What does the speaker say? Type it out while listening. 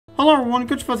Hello everyone,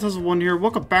 GoodFuzz1 here.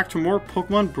 Welcome back to more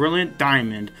Pokemon Brilliant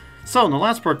Diamond. So in the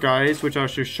last part, guys, which I'll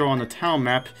actually show on the town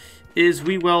map, is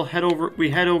we head over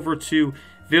to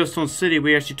Veilstone City.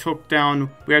 We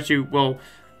actually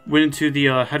went into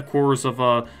the headquarters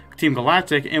of Team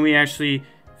Galactic, and we actually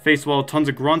faced tons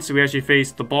of grunts. We actually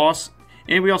faced the boss,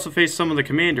 and we also faced some of the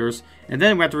commanders. And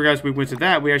then after we went to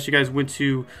that, we actually went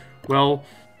to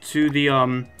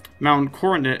the Mount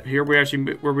Coronet here, where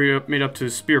we made up to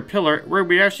Spear Pillar, where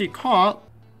we actually caught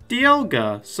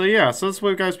Dialga. So yeah, so that's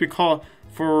what we caught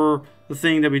for the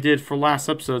thing that we did for last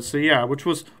episode. So yeah, which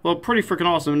was, well, pretty freaking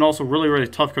awesome, and also really, really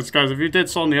tough, because guys, if you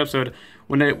saw in the episode,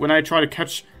 when I tried to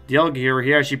catch Dialga here,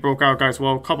 he actually broke out, guys,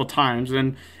 well, a couple times,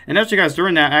 and actually, guys,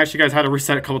 during that, I actually, guys, had to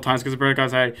reset a couple times, because,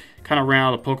 guys, I kind of ran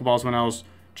out of Pokeballs when I was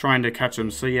trying to catch him.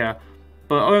 So yeah,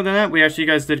 but other than that, we actually,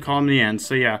 guys, did call him in the end.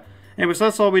 So yeah. Anyway, so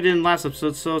that's all we did in last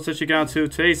episode. So let's actually get on to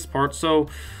today's part. So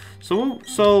in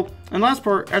last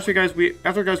part, actually, guys,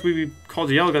 after we called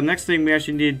Dialga, the next thing we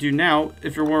actually need to do now,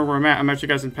 if you're wondering where I'm at, I'm actually,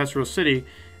 guys, in Pestro City,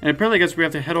 and apparently, guys, we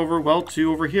have to head over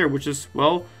over here, which is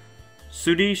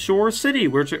Sooty Shore City,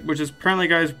 which is apparently,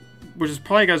 guys,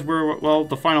 probably, guys, where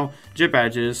the final Gym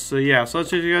Badge is. So yeah, so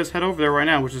let's actually, guys, head over there right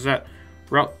now, which is at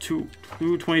Route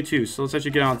 222. So let's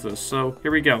actually get on to this. So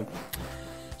here we go.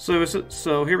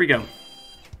 So here we go.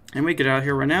 And we get out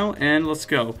here right now, and let's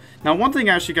go. Now, one thing,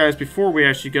 actually, guys, before we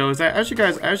actually go, is that actually,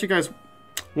 guys,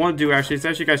 want to do, actually, is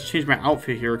actually, guys, change my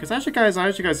outfit here. Because, actually, guys,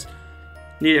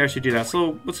 need to actually do that.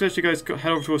 So, let's actually, guys,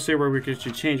 head over to a city where we can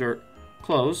actually change our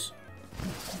clothes.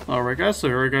 Alright, guys, so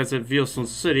here, guys, at Veilstone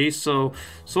City. So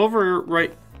over,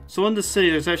 right, so in the city,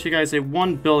 there's actually, guys,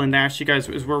 one building that actually, guys,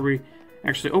 is where we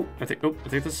actually, I think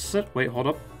this is it. Wait, hold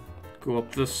up. Go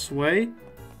up this way.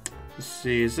 Let's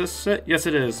see, is this it? Yes,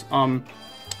 it is.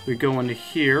 We go into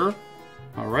here.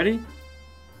 Alrighty.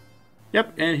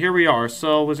 Yep, and here we are.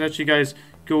 So let's actually, guys,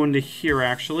 go into here,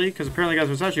 actually, because apparently, guys,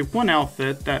 there's actually one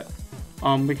outfit that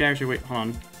we can actually, wait, hold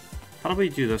on. How do we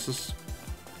do this?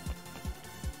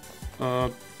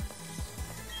 Oh,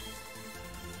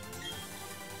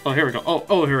 here we go.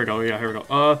 Oh, here we go. Yeah, here we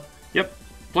go. Yep,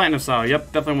 Platinum style.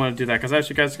 Yep, definitely want to do that, because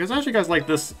actually, guys, like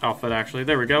this outfit, actually.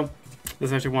 There we go.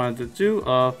 This actually wanted to do.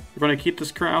 We're going to keep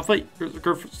this current outfit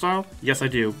style. Yes, I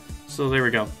do. So there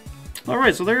we go.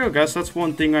 Alright, so there you go, guys. That's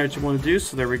one thing I actually want to do.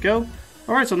 So there we go.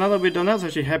 Alright, so now that we've done that, let's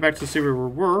actually head back to see where we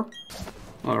were.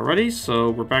 Alrighty,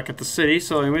 so we're back at the city.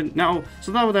 So anyway, now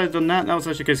that I've done that, now let's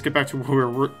actually, guys, get back to where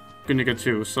we're going to go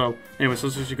to. So anyway, so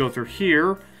let's actually go through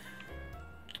here.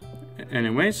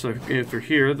 Anyway, so get through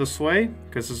here this way,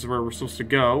 because this is where we're supposed to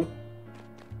go.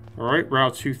 Alright,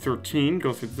 Route 213.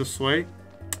 Go through this way.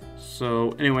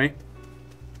 So, anyway,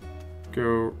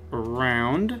 go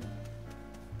around.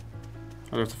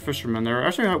 Oh, there's a fisherman there.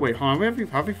 Actually, wait, hold on.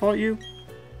 Have we fought you?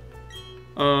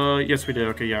 Yes, we did.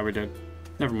 Okay, yeah, we did.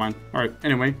 Never mind. Alright,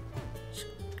 anyway, let's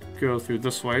go through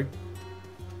this way.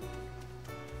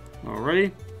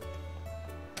 Alrighty.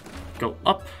 Go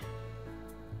up.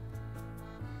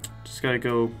 Just gotta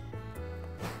go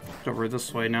over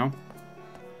this way now.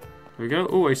 There we go.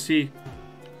 Oh, I see.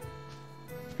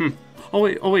 Oh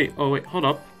wait, hold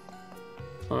up.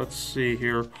 Let's see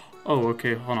here. Oh,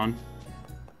 okay, hold on.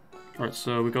 Alright,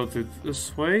 so we go through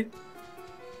this way.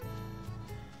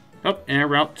 Up, and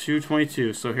Route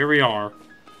 222. So here we are.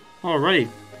 Alrighty.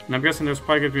 And I'm guessing there's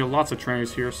probably going to be lots of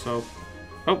trainers here, so...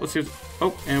 Oh, let's see.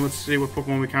 And let's see what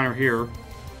Pokemon we encounter here.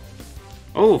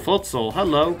 Oh, Floatzel.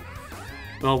 Hello.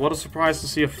 Well, what a surprise to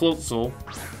see a Floatzel.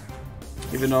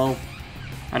 Even though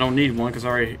I don't need one, because I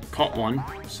already caught one,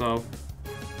 so...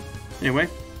 Anyway,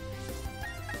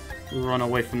 run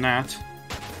away from that.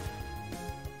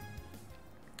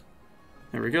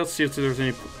 There we go. Let's see if there's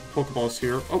any Pokeballs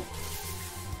here.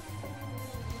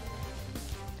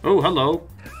 Oh, hello.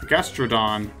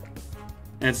 Gastrodon.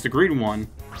 And it's the green one.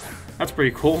 That's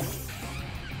pretty cool.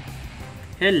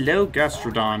 Hello,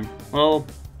 Gastrodon. Well,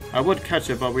 I would catch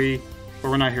it, but we're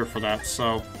not here for that,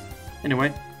 so...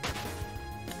 Anyway.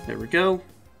 There we go.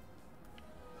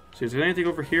 See, is there anything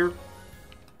over here?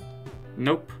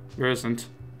 Nope, there isn't.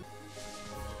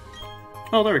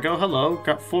 Oh, there we go. Hello.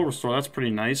 Got full restore. That's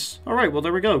pretty nice. Alright, well,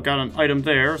 there we go. Got an item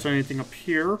there. Is there anything up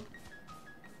here?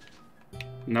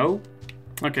 No?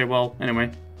 Okay, well, anyway.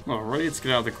 Alright, let's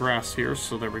get out of the grass here.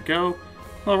 So there we go.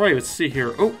 Alright, let's see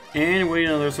here. Oh, and wait,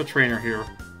 no, there's a trainer here.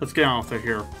 Let's get on with it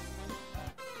here.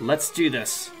 Let's do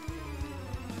this.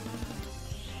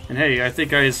 And hey, I think,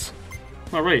 guys...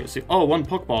 Alright, let's see. Oh, one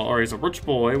Pokeball. Alright, he's a rich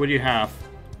boy. What do you have?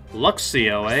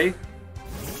 Luxio, eh?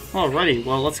 Alrighty,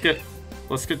 well, let's get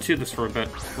to this for a bit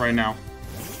right now.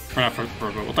 Or not for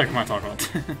a bit. What the heck am I talking about?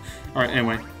 Alright,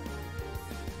 anyway.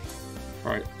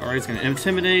 Alright, he's gonna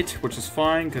Intimidate, which is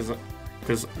fine,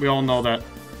 because we all know that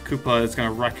Koopa is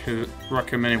gonna wreck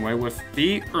him anyway with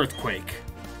the Earthquake.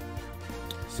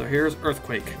 So here's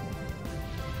Earthquake.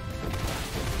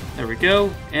 There we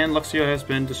go, and Luxio has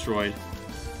been destroyed.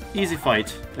 Easy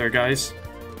fight there, guys.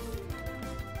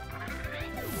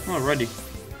 Alrighty.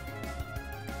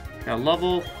 Got a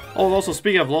level. Oh, also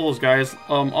speaking of levels, guys,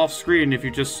 off screen, if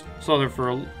you just saw there for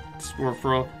a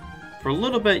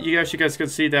little bit, you guys can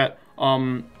see that,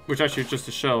 which actually is just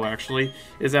a show, actually,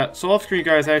 is that, so off screen,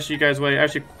 guys, what I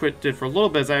actually did for a little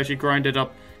bit is I actually grinded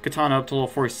up Katana up to level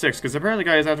 46, because apparently,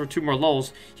 guys, after 2 more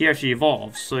levels, he actually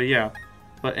evolves, so yeah.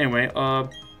 But anyway,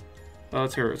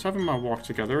 let's have him on walk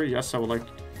together. Yes, I would like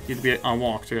you to be on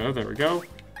walk together. There we go.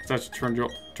 I actually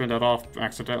turned that off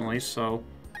accidentally, so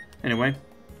anyway.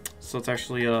 So let's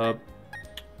actually, you know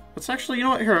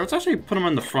what, here, let's actually put him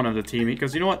on the front of the team,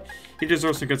 because you know what, he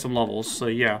deserves to get some levels, so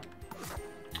yeah.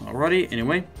 Alrighty,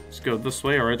 anyway, let's go this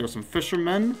way. Alright, there's some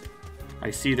fishermen.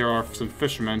 I see there are some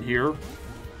fishermen here.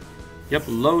 Yep,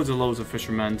 loads and loads of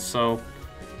fishermen, so,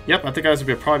 yep, I think guys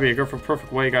would probably be a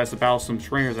perfect way, guys, to battle some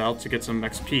trainers out to get some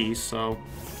XP, so,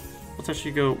 let's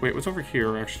actually go, wait, what's over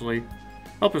here, actually?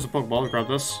 Oh, there's a Pokeball, grab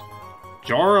this.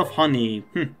 Jar of Honey,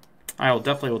 I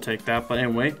definitely will take that, but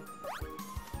anyway.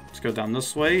 Let's go down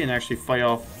this way and actually fight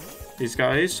off these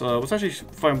guys. Let's actually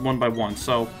fight them one by one.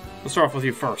 So, let's start off with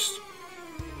you first.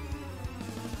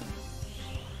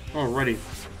 Alrighty.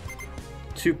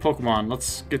 2 Pokemon.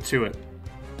 Let's get to it.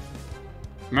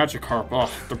 Magikarp. Oh,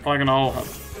 they're probably gonna all have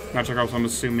Magikarps, I'm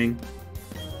assuming.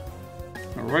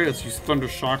 Alright, let's use Thunder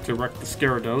Shock to wreck the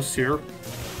Gyarados here.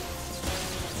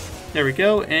 There we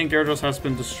go, and Gyarados has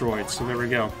been destroyed. So there we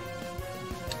go.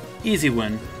 Easy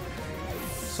win.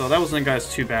 So that wasn't,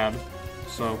 guys, too bad.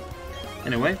 So,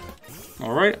 anyway.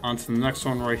 Alright, on to the next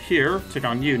one right here. Take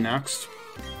on you next.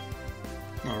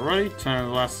 Alright,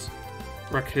 time to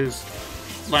wreck his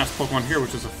last Pokemon here,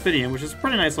 which is Ophidian, which is a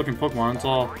pretty nice looking Pokemon. It's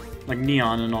all like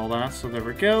neon and all that. So there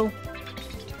we go.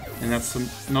 And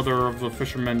that's another of the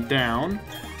fishermen down.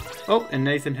 Oh, and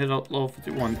Nathan hit up level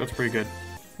 51. That's pretty good.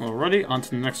 Alrighty, on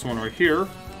to the next one right here.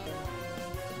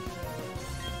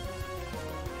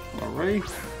 Alrighty,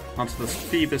 onto this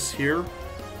Phoebus here,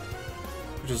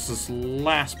 which is this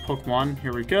last Pokemon.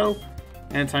 Here we go.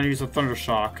 And time to use a Thunder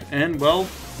Shock. And, well,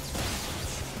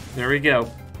 there we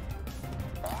go.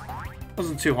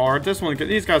 Wasn't too hard. This one,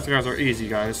 these guys are easy,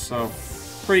 guys, so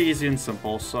pretty easy and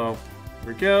simple. So,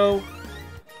 here we go.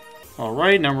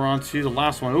 Alright, now we're on to the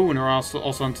last one. Ooh, and we're also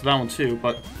on to that one too,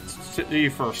 but let's do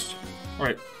you first.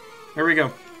 Alright, there we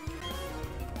go.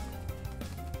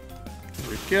 There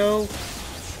we go.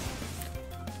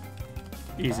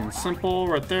 Easy and simple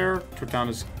right there. Took down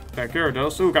his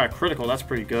Gyarados. Ooh, got a critical. That's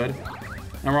pretty good.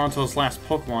 Now we're on to his last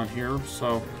Pokemon here.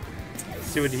 So, let's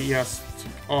see what he has to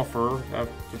offer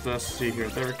with this. See here.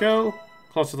 There we go.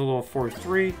 Close to the level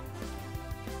 43.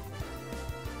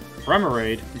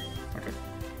 Remoraid. Okay.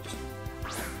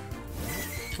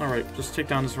 Alright, just take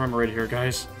down this Remoraid here,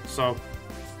 guys. So,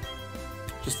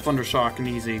 just Thunder Shock and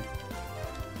easy. And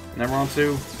then we're on to,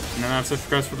 and then that's it,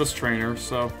 guys, for this trainer.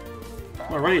 So,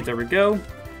 alright, there we go.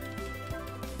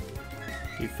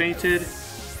 He fainted.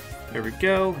 There we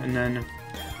go. And then,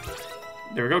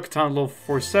 there we go. Katana level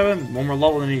 47. One more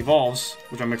level and he evolves,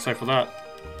 which I'm excited for that.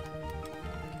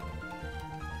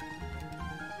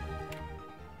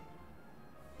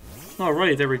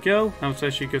 Alright, there we go. Now let's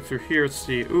actually get through here. Let's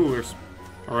see. Ooh, there's...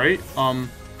 Alright,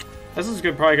 this is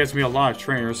good. Probably gets me a lot of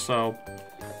trainers, so...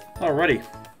 Alrighty.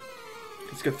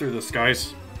 Let's get through this,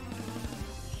 guys.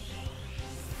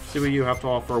 See what you have to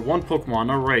offer. 1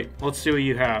 Pokemon. Alright, let's see what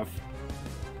you have.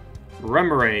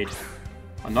 Remoraid.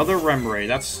 Another Remoraid.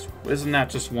 Isn't that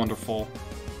just wonderful?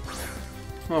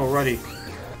 Alrighty.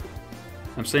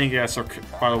 I'm saying yes,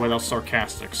 by the way, that's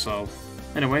sarcastic, so...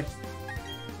 Anyway.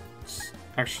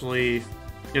 Actually,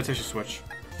 let's actually switch.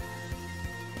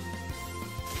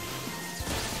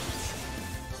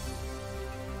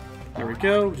 There we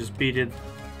go, just beated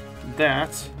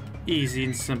that. Easy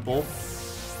and simple.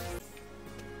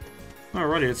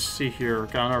 Alrighty, let's see here.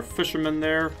 Got our fisherman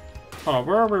there. Oh,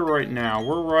 where are we right now?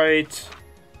 We're right...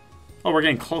 Oh, we're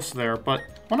getting close there, but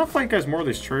I want to fight guys more of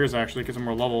these triggers actually, get some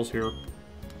more levels here.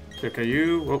 Okay,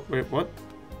 you... Oh, wait, what?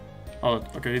 Oh,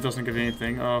 okay, he doesn't give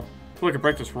anything. I can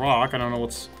break this rock. I don't know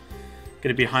what's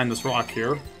getting behind this rock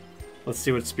here. Let's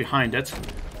see what's behind it.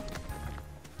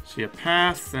 See a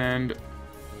path and...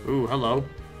 Ooh, hello.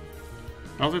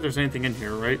 I don't think there's anything in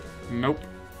here, right? Nope.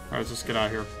 Alright, let's just get out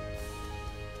of here.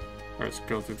 Alright, let's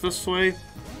go through this way.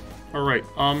 Alright,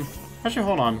 actually,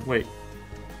 hold on, wait.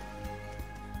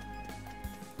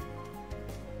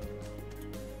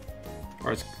 Alright,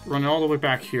 Alright, it's running all the way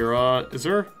back here. Is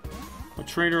there a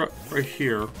trainer right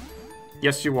here?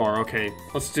 Yes, you are. Okay,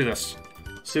 let's do this.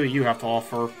 See what you have to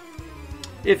offer.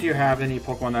 If you have any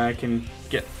Pokemon that I can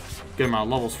get amount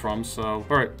of levels from, so...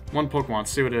 Alright, one Pokemon,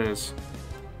 see what it is.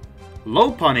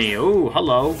 Lopunny! Oh,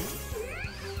 hello!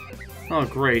 Oh,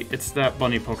 great, it's that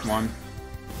bunny Pokemon.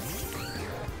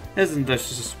 Isn't this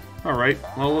just... Alright,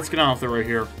 well, let's get on with it right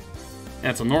here.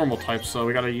 And it's a normal type, so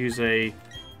we gotta use a...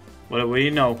 What do you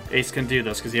know? Ace can do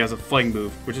this, because he has a fling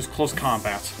move, which is close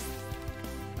combat.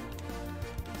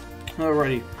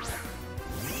 Alrighty.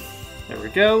 There we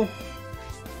go.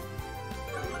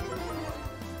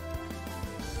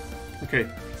 Okay.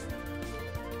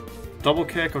 Double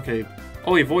kick, okay.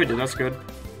 Oh, he avoided, that's good.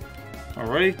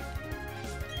 Alrighty.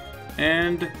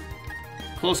 And...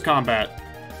 Close combat.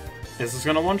 Is this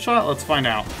gonna one-shot? Let's find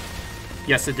out.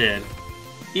 Yes, it did.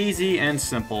 Easy and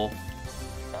simple.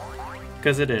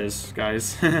 Because it is,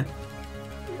 guys.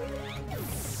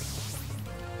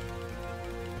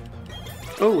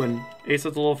 Oh, and Ace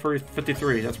at the level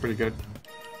 53. That's pretty good.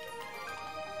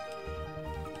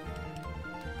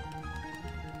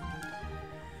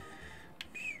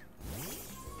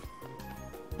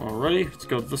 Alrighty, let's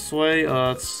go this way.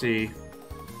 Let's see.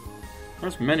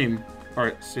 There's many.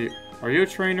 Alright, see. Are you a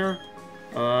trainer?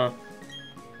 Oh,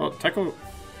 Techo.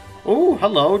 Oh,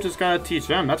 hello. Just got a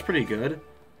THM. That's pretty good.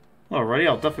 Alrighty,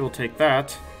 I'll definitely will take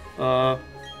that.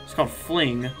 It's called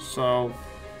Fling, so...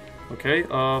 Okay,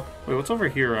 wait, what's over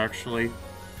here, actually?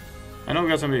 I know we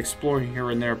guys are going to be exploring here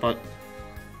and there, but...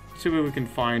 Let's see what we can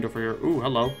find over here. Ooh,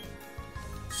 hello.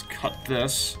 Let's cut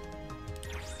this.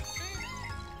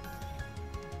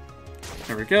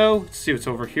 There we go. Let's see what's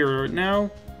over here right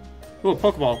now. Ooh,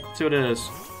 Pokeball. Let's see what it is.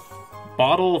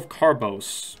 Bottle of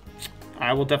Carbos.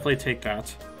 I will definitely take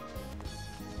that.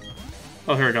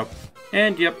 Oh, here we go.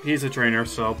 And, yep, he's a trainer,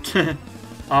 so...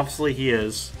 Obviously, he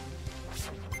is.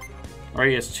 Alright,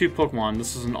 he has two Pokemon.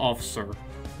 This is an officer.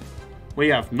 We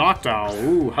have Noctowl.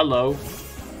 Ooh, hello.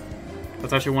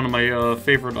 That's actually one of my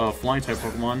favorite flying-type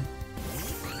Pokemon.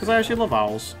 Because I actually love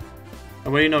owls.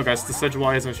 And well, you know, guys, the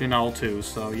Sedgewai is actually an owl, too,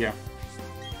 so yeah.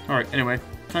 Alright, anyway.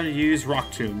 Time to use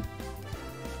Rock Tomb.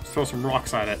 Let's throw some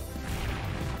rocks at it.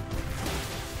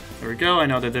 There we go. I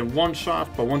know they did one shot,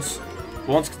 but once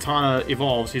Katana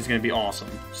evolves, he's going to be awesome.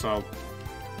 So,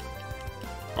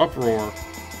 Uproar.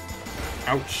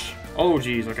 Ouch. Oh,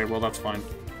 geez. Okay, well, that's fine.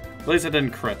 At least I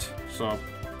didn't crit, so...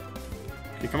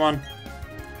 Okay, come on.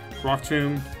 Rock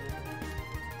Tomb.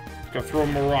 Gotta throw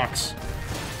more rocks.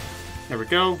 There we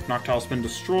go. Noctowl's been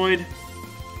destroyed.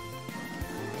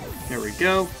 There we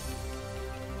go.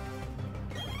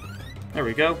 There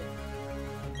we go.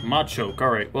 Machoke.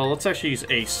 Alright, well, let's actually use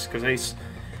Ace, because Ace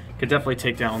could definitely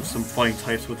take down some fighting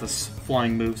types with his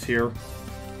flying moves here.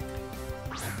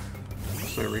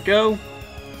 So there we go.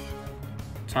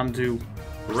 Time to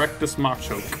wreck this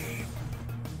Machoke.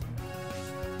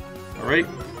 Alright,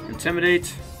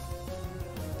 Intimidate.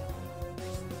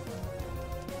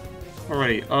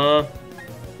 Alrighty,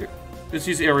 let's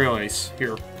use Aerial Ace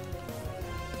here.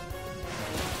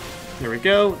 There we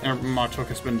go, and Machoke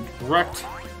has been wrecked,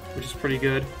 which is pretty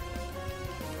good.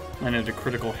 Landed a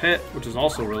critical hit, which is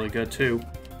also really good too.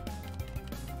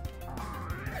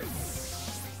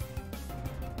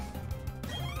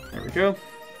 There we go.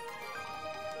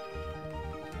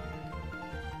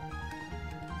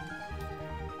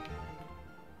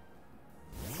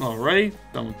 Alright,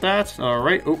 done with that.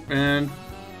 Alright, oh, and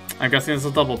I'm guessing it's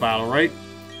a double battle, right?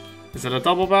 Is it a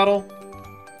double battle?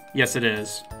 Yes, it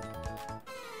is.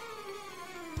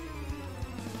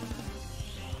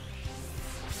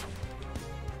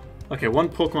 Okay, one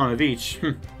Pokemon of each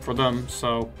for them,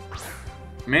 so...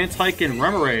 Mantike and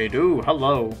Remoraid. Ooh,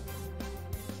 hello.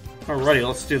 Alrighty,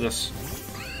 let's do this.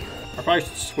 I probably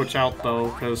should switch out, though,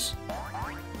 because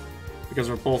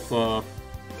we're both,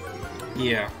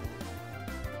 yeah.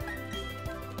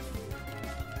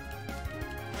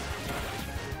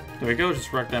 There we go,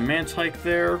 just wreck that Mantike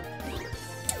there.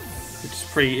 Which is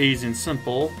pretty easy and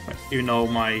simple. Even though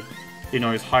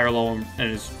he's higher level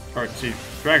and his... Alright, see,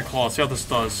 Dragon Claw, see how this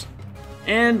does.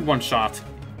 And one shot.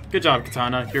 Good job,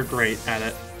 Katana. You're great at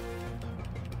it.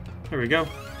 There we go.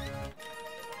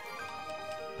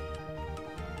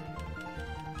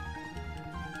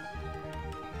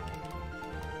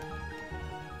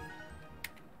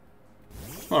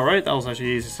 Alright, that was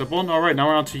actually easy, simple. Alright, now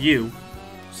we're on to you.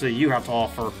 So you have to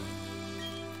offer.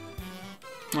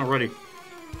 Alrighty.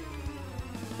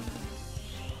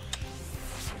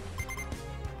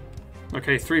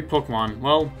 Okay, 3 Pokemon.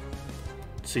 Well,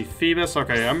 let's see, Phoebus.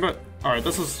 Okay, alright,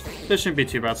 this shouldn't be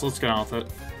too bad, so let's get on with it.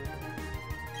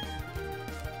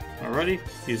 Alrighty,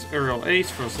 use Aerial Ace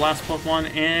for his last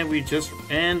Pokemon,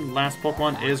 and last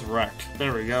Pokemon is wrecked.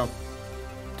 There we go.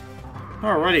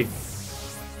 Alrighty.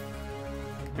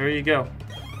 There you go.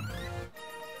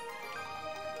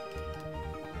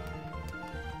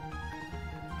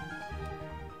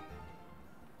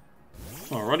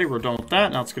 Alrighty, we're done with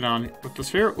that. Now let's get on with this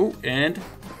here. Ooh, and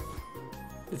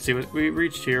let's see what we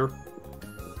reached here.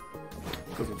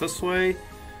 Goes this way.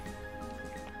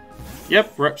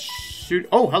 Yep, shoot.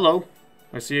 Oh, hello.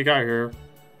 I see a guy here.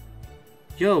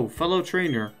 Yo, fellow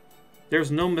trainer.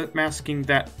 There's no masking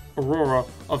that aurora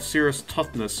of serious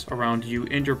toughness around you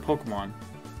and your Pokemon.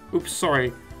 Oops,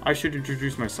 sorry. I should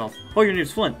introduce myself. Oh, your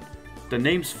name's Flint. The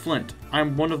name's Flint.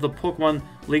 I'm one of the Pokemon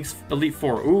League's Elite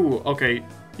Four. Ooh, okay.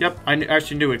 Yep, I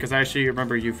actually knew it because I actually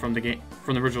remember you from the game,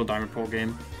 from the original Diamond Pearl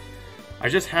game. I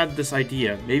just had this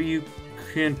idea. Maybe you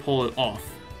can pull it off.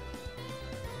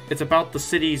 It's about the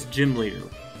city's gym leader.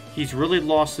 He's really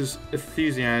lost his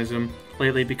enthusiasm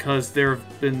lately because there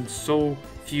have been so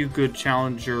few good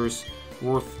challengers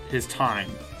worth his time.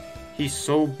 He's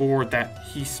so bored that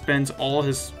he spends all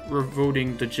his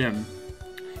revoting the gym.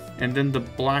 And then the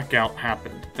blackout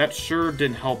happened. That sure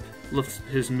didn't help lift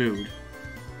his mood.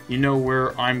 You know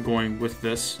where I'm going with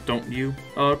this, don't you?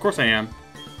 Of course I am.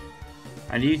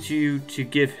 I need you to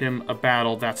give him a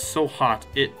battle that's so hot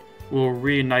it will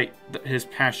reignite his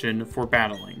passion for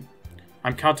battling.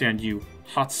 I'm counting on you.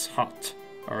 Hot's hot.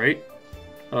 Alright?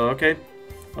 Okay.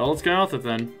 Well, let's get on with it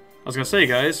then. I was gonna say,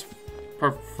 guys,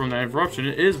 apart from that interruption,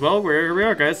 it is, well, here we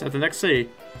are, guys, at the next city.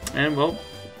 And, well,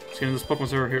 let's get in this Pokemon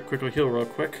Center here, quickly heal real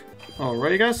quick.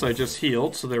 Alrighty, guys, so I just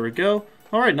healed, so there we go.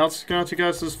 Alright, now let's go on to,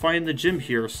 guys, just find the gym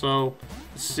here. So,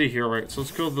 let's see here. Alright, so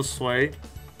let's go this way.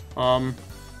 Gotta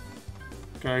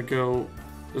go...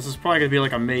 This is probably gonna be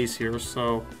like a maze here,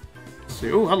 so... Let's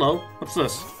see. Oh, hello. What's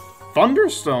this?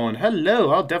 Thunderstone!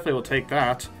 Hello! I'll definitely will take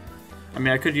that. I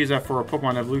mean, I could use that for a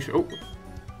Pokemon evolution.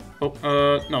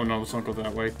 No, let's not go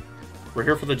that way. We're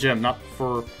here for the gym, not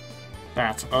for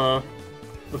that.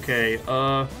 Okay,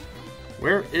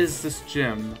 where is this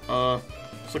gym?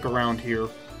 Let's look around here.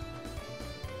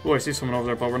 Oh, I see someone over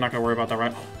there, but we're not gonna worry about that,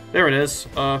 right? There it is.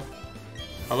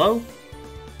 Hello?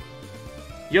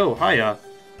 Yo, hiya.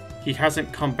 He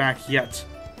hasn't come back yet.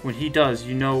 When he does,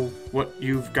 you know what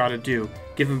you've got to do.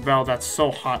 Give him a battle that's so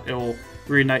hot it'll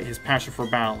reignite his passion for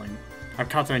battling. I'm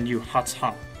counting on you, hot's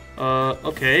hot.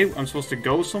 Okay, I'm supposed to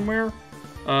go somewhere?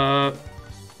 But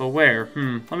where?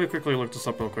 Let me quickly look this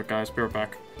up real quick, guys. Be right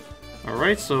back.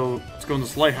 Alright, so let's go in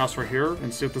this lighthouse right here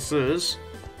and see what this is.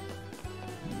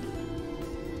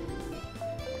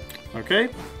 Okay.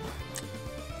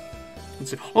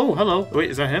 Let's see. Oh, hello. Wait,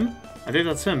 is that him? I think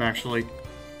that's him, actually.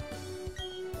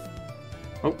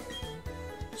 Oh.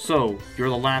 So, you're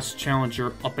the last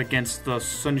challenger up against the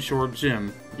Sunyshore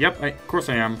Gym. Yep, of course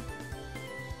I am.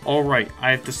 Alright,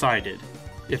 I've decided.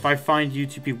 If I find you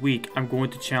to be weak, I'm going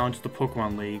to challenge the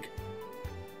Pokemon League.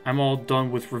 I'm all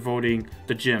done with revoting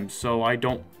the gym, so I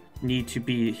don't need to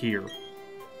be here.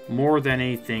 More than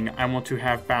anything, I want to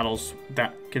have battles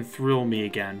that can thrill me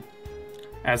again.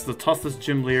 As the toughest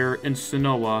gym leader in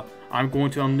Sinnoh, I'm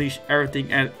going to unleash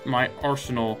everything at my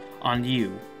arsenal on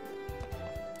you.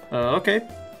 Okay.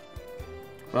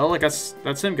 Well, I guess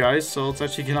that's him, guys, so let's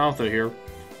actually get on with it here.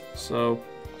 So,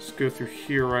 let's go through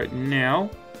here right now.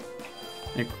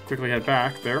 And quickly head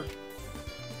back there.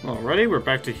 Alrighty, we're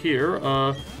back to here.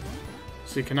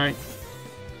 See, can I...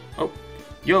 Oh.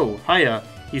 Yo, hiya.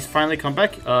 He's finally come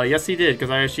back? Yes he did, because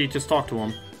I actually just talked to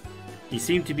him. He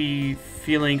seemed to be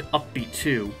feeling upbeat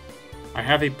too. I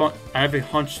have a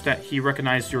hunch that he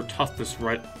recognized your toughness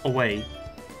right away.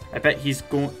 I bet he's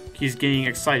getting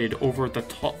excited over the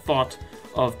thought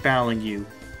of battling you.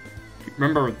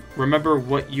 Remember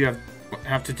what you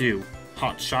have to do,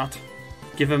 Hot Shot.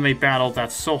 Give him a battle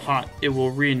that's so hot it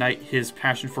will reignite his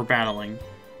passion for battling.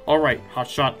 Alright, Hot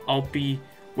Shot, I'll be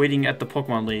waiting at the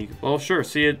Pokemon League. Well, sure,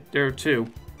 see you there too.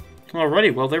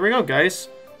 Alrighty, well, there we go, guys.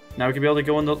 Now we can be able to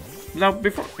go in the... Now,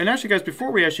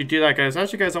 before we actually do that, guys,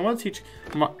 I want to teach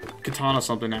Katana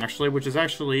something, actually, which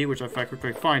if I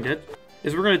quickly find it,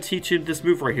 is we're going to teach him this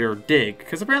move right here, Dig.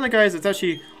 Because apparently, guys, it's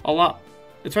actually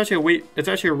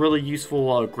a really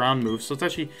useful ground move, so let's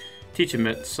actually teach him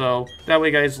it. So, that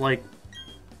way, guys, like...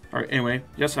 Alright, anyway,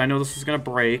 yes, I know this is going to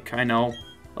break, I know.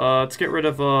 Let's get rid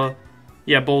of,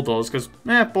 yeah, Bulldoze, because,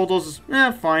 Bulldoze is,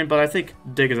 fine, but I think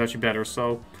Dig is actually better,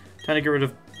 so, time to get rid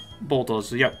of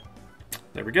Bulldoze, yep.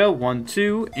 There we go, 1,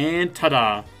 2, and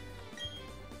ta-da!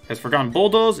 Has forgotten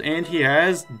Bulldoze, and he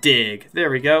has Dig. There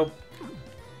we go.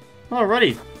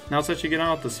 Alrighty, now let's actually get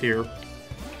on with this here.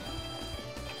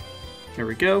 Here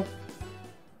we go.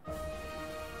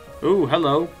 Ooh,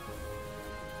 hello.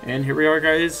 And here we are,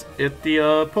 guys, at the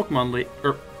Pokemon League,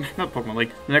 or not Pokemon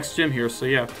League, the next gym here, so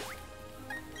yeah.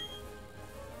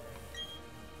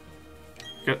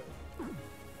 Good.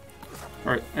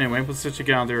 Alright, anyway, let's actually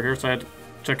get out there here, so I had to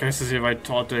check, guys, to see if I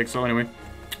taught Dig, so anyway.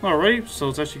 Alrighty, so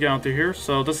let's actually get out there here.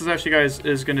 So this is actually, guys,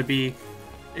 is going to be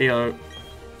a, let's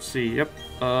see, yep,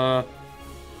 let's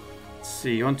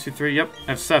see, 1, 2, 3, yep,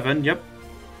 I have 7, yep.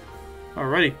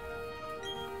 Alrighty.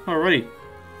 Alrighty.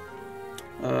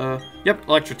 Yep,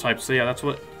 electric type, so yeah, that's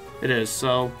what it is,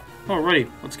 so, alrighty,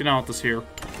 let's get on with this here.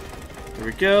 There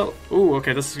we go. Ooh,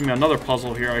 okay, this is gonna be another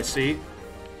puzzle here, I see.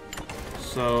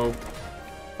 So,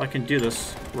 if I can do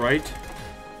this right.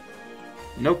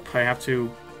 Nope, I have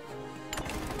to...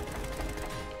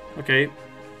 Okay.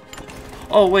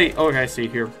 Oh, wait, okay, I see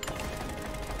here.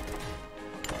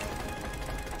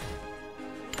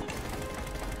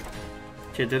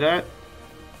 Okay, did that?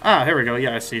 Ah, here we go,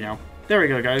 yeah, I see now. There we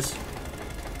go, guys.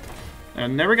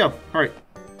 And there we go. Alright.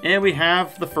 And we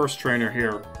have the first trainer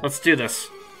here. Let's do this.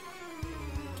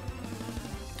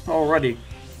 Alrighty.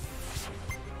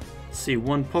 Let's see,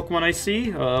 one Pokemon I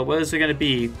see. What is it going to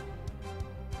be?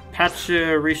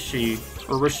 Pachirishi.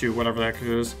 Or Rishu, whatever that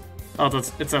is. Oh,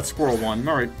 it's that squirrel one.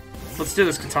 Alright. Let's do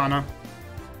this, Katana.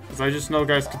 Because I just know,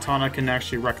 guys, Katana can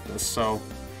actually wreck this, so...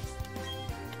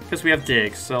 Because we have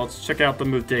Dig. So let's check out the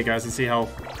move Dig, guys, and see how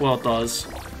well it does.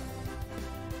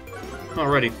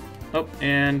 Alrighty. Oh,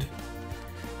 and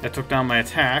that took down my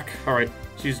attack. Alright,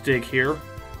 let's use Dig here.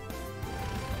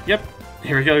 Yep,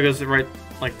 here we go, it goes right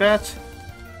like that.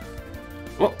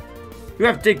 Whoa, you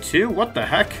have Dig too? What the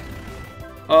heck?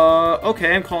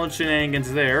 Okay, I'm calling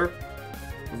shenanigans there.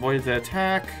 Avoid the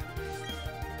attack.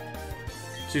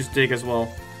 Let's use Dig as well.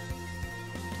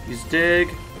 Use Dig.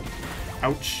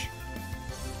 Ouch.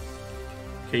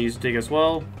 Okay, use Dig as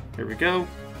well. Here we go.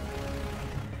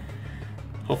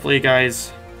 Hopefully,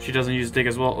 guys... She doesn't use Dig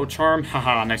as well. Oh, Charm.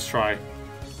 Haha, nice try.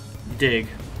 Dig.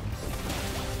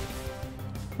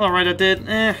 Alright, I did.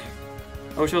 I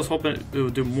wish I was hoping it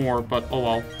would do more, but oh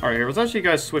well. Alright, here. Let's actually,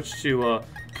 guys, switch to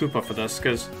Koopa for this,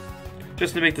 because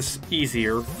just to make this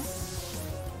easier.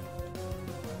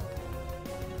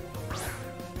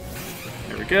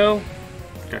 There we go.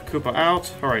 Got Koopa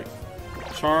out. Alright.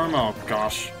 Charm. Oh,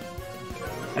 gosh.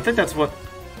 I think that's what...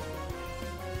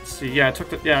 Yeah, I took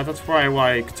the, yeah, that's probably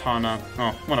why Katana.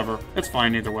 Oh, whatever. It's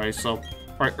fine either way, so.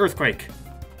 Alright, Earthquake.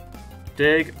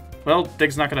 Dig. Well,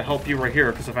 Dig's not gonna help you right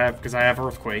here because I have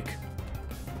Earthquake.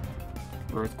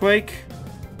 Earthquake.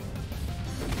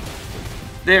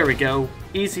 There we go.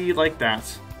 Easy like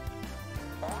that.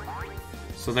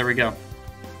 So there we go.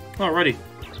 Alrighty.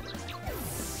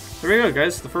 There we go,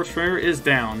 guys. The first trainer is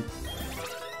down.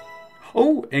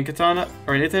 Oh, and Katana,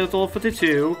 alright, it hit the level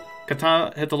 52.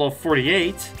 Katana hit the level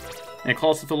 48. And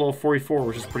Claws hit the level 44,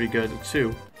 which is pretty good,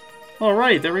 too.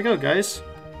 Alright, there we go, guys.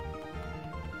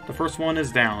 The first one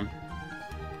is down.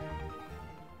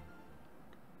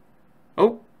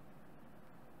 Oh.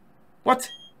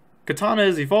 What? Katana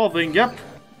is evolving, yep.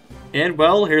 And,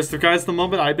 well, here's the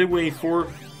moment I've been waiting for.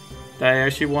 That I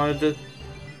actually wanted to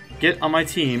get on my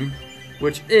team.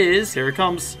 Which is, here it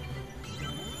comes.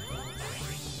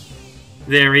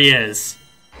 There he is.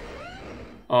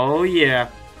 Oh, yeah.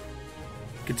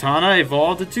 Katana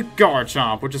evolved into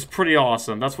Garchomp, which is pretty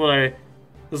awesome. This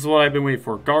is what I've been waiting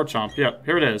for. Garchomp. Yep,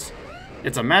 here it is.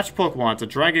 It's a match Pokemon. It's a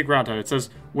Dragon Ground type. It says,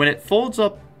 when it folds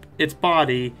up its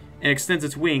body and extends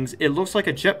its wings, it looks like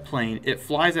a jet plane. It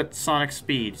flies at sonic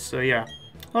speed. So, yeah.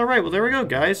 Alright, well, there we go,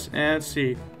 guys. And let's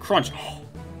see. Crunch. Oh,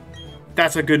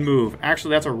 that's a good move.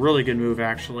 Actually, that's a really good move,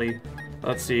 actually.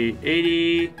 Let's see.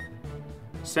 80...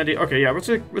 70... Okay, yeah, let's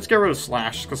get rid of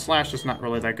Slash, because Slash is not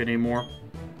really that good anymore.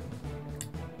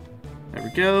 There we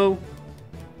go.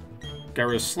 Got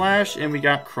rid of Slash, and we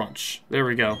got Crunch. There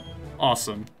we go.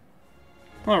 Awesome.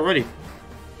 Alrighty.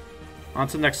 On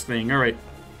to the next thing. Alright.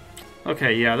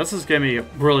 Okay, yeah, this is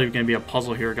really gonna be a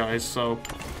puzzle here, guys, so...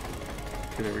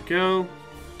 Okay, there we go.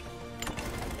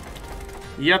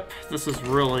 Yep, this is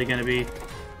really gonna be...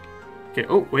 Okay,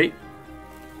 oh, wait.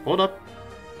 Hold up.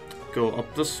 Go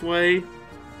up this way.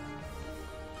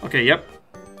 Okay, yep.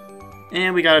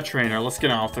 And we got a trainer. Let's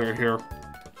get out there here.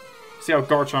 See how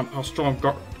strong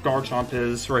Garchomp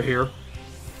is right here.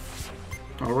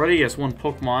 Alrighty, yes, one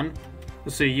Pokemon.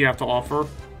 Let's see, you have to offer.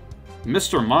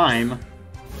 Mr. Mime.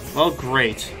 Well,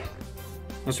 great.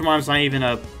 Mr. Mime's not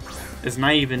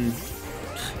even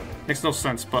makes no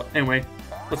sense, but anyway.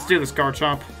 Let's do this,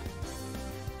 Garchomp.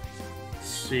 Let's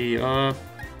see,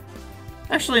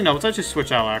 actually, no, let's actually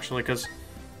switch out, actually, because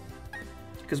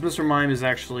Mr. Mime is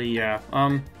actually, yeah,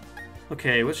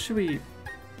 okay, what should we...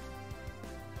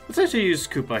 Let's actually use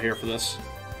Koopa here for this.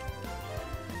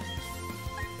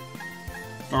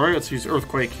 Alright, let's use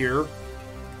Earthquake here.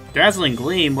 Dazzling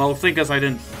Gleam, well, thank us I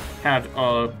didn't have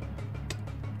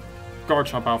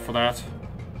Garchomp out for that.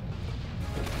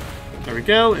 There we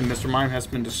go, and Mr. Mime has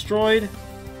been destroyed.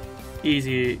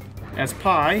 Easy as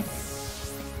pie.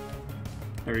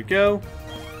 There we go.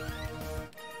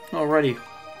 Alrighty.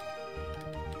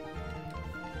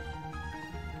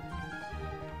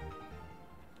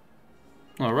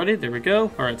 Alrighty, there we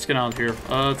go. Alright, let's get out of here.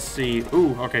 Let's see.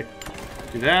 Ooh, okay.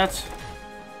 Do that.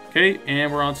 Okay,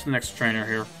 and we're on to the next trainer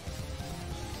here.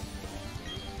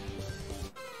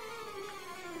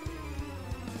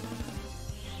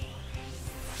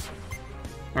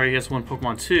 Alright, he has one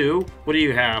Pokemon too. What do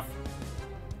you have?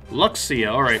 Luxia.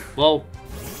 Alright, well,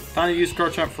 time to use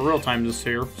Garchomp for real time this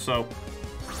here, so.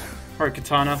 Alright,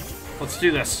 Katana, let's do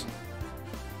this.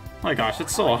 Oh my gosh,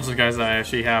 it's so awesome, guys, that I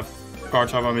actually have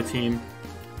Garchomp on my team.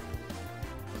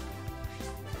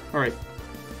 Alright.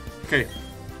 Okay.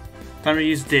 Time to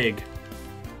use Dig.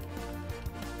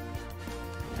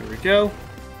 There we go.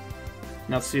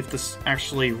 Now let's see if this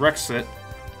actually wrecks it.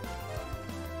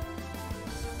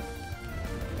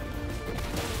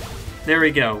 There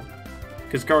we go.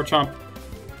 Because Garchomp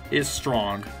is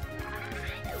strong.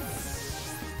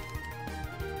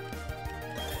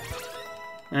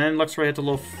 And Luxray hit the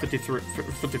low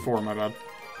 54, my bad.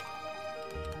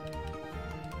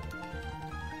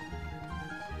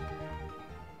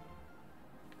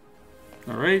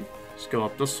 Alright, let's go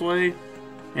up this way.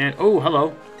 And, oh,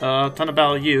 hello. Ton of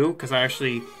battle you, because I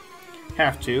actually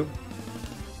have to.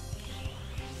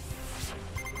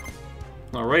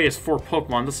 Alright, it's 4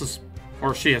 Pokemon. This is...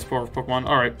 Or she has 4 Pokemon.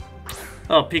 Alright.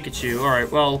 Oh, Pikachu.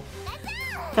 Alright, well...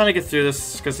 Time to get through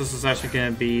this, because this is actually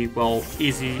going to be, well,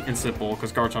 easy and simple,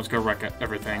 because Garchomp's going to wreck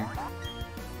everything.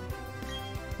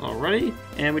 Alrighty,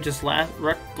 and we just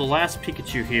wrecked the last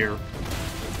Pikachu here.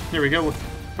 There we go,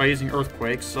 by using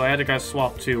Earthquake, so I had to guys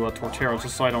swap to Torterra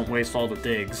just so I don't waste all the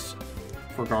digs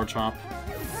for Garchomp.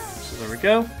 So there we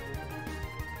go.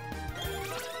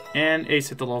 And Ace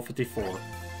hit the level 54.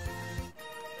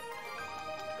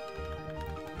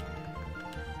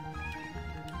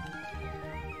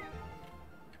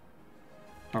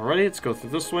 Alrighty, let's go through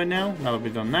this way now. Now that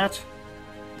we've done that.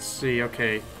 Let's see,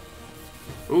 okay.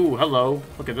 Ooh, hello.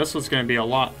 Okay, this one's gonna be a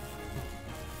lot.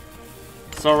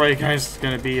 It's alright, guys. It's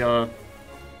gonna be,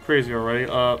 crazy already.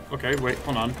 Okay, wait,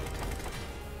 hold on.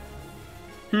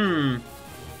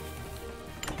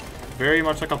 Very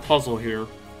much like a puzzle here.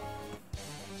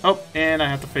 Oh, and I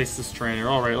have to face this trainer.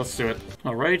 Alright, let's do it.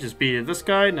 Alright, just beat this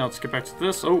guy. Now let's get back to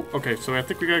this. Oh, okay, so I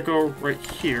think we gotta go right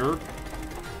here.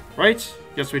 Right?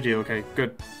 Yes, we do. Okay,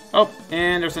 good. Oh,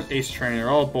 and there's an Ace Trainer.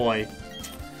 Oh, boy.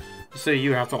 So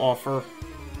you have to offer.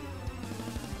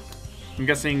 I'm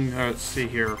guessing, let's see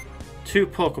here. 2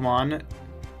 Pokemon.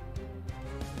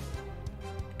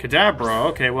 Kadabra.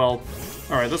 Okay, well,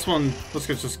 alright, this one, let's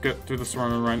just get through this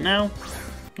run right now.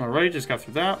 Alright, just got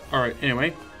through that. Alright,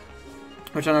 anyway.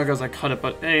 Which I know, guys, I cut it,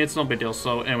 but hey, it's no big deal,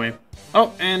 so anyway.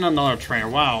 Oh, and another trainer.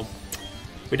 Wow.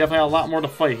 We definitely have a lot more to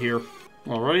fight here.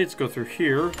 Alright, let's go through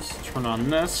here. Let's turn on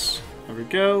this. There we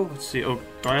go. Let's see. Oh,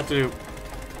 do I have to...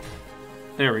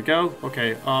 There we go.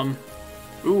 Okay,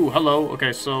 Ooh, hello.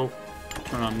 Okay, so...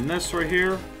 Turn on this right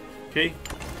here. Okay.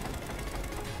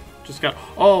 Just got...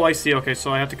 Oh, I see. Okay,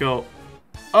 so I have to go...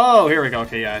 Oh, here we go.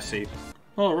 Okay, yeah, I see.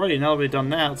 Alrighty, now that we've done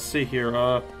that, let's see here.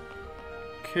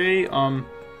 Okay, how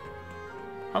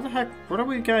the heck... Where do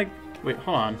we got... Wait,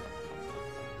 hold on.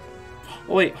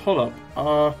 Oh, wait, hold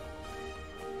up.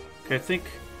 Okay, I think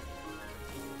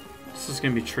this is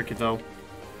gonna be tricky though.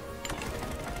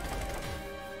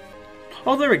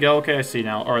 Oh, there we go. Okay, I see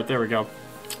now. Alright, there we go.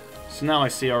 So now I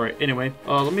see. Alright, anyway.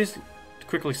 Let me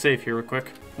quickly save here real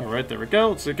quick. Alright, there we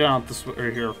go. Let's get on this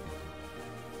right here.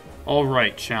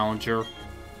 Alright, Challenger.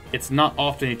 It's not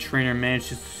often a trainer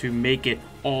manages to make it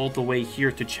all the way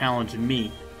here to challenge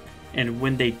me. And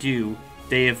when they do,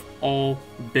 they have all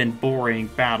been boring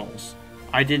battles.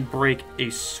 I didn't break a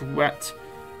sweat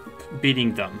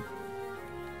beating them.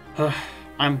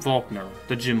 I'm Volkner,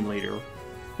 the gym leader.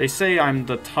 They say I'm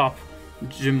the top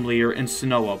gym leader in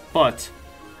Sinnoh, but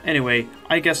anyway,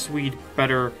 I guess we'd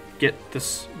better get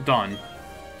this done.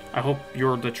 I hope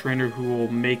you're the trainer who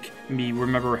will make me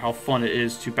remember how fun it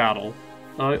is to battle.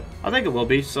 I think it will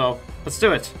be, so let's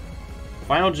do it.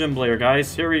 Final gym leader,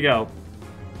 guys. Here we go.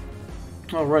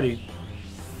 Alrighty.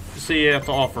 Let's see what you have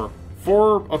to offer.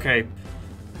 4, okay.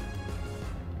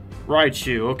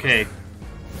 Raichu, okay.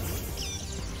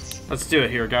 Let's do it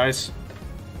here, guys.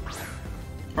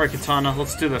 Alright, Katana,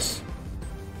 let's do this.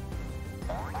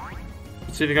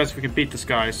 Let's see if you guys we can beat this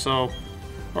guy. So,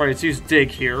 alright, let's use Dig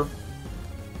here.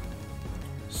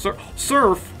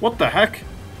 Surf? What the heck?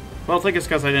 Well, I think it's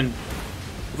because I didn't...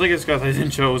 I think it's because I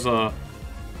didn't choose,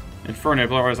 Infernape,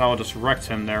 otherwise I would just wrecked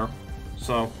him there.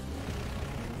 So...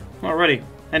 Alrighty.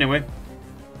 Anyway.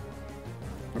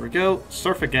 There we go.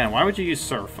 Surf again. Why would you use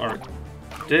Surf? Alright.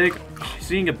 Dig.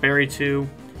 He's eating a berry too.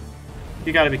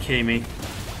 You gotta be kidding me.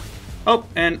 Oh,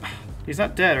 and he's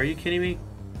not dead. Are you kidding me?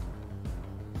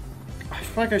 I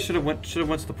feel like I should have went to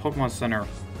the Pokemon Center.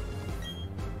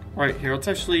 Right here, let's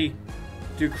actually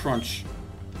do Crunch.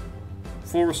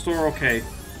 Full restore, okay.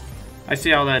 I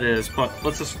see how that is, but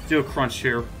let's just do a Crunch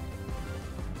here.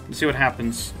 And see what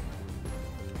happens.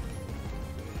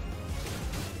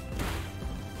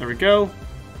 There we go.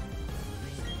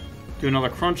 Do another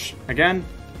Crunch again.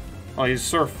 I'll use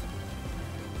Surf.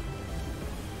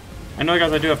 I know,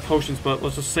 guys, I do have potions, but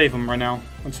let's just save them right now.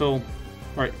 Until...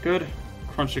 Alright, good.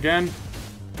 Crunch again.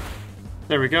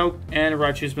 There we go. And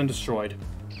Raichu's been destroyed.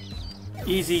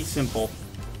 Easy, simple.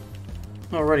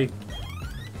 Alrighty.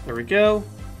 There we go.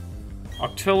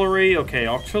 Octillery. Okay,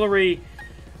 Octillery.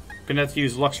 Gonna have to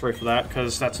use Luxray for that,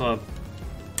 because that's a...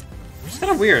 It's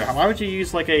kind of weird. Why would you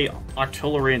use, like, a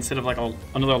Octillery instead of, like,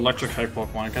 another Electric-type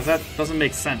Pokemon? Because that doesn't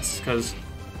make sense, because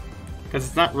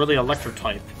it's not really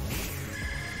Electric-type.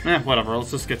 Whatever,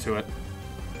 let's just get to it.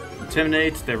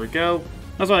 Intimidate, there we go.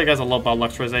 That's what I guys I love about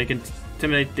Luxray, is that you can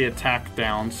intimidate the attack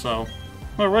down, so...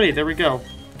 Alrighty, there we go.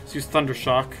 Let's use Thunder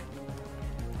Shock.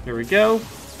 There we go.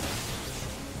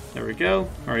 There we go.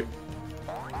 Alright.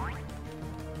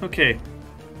 Okay.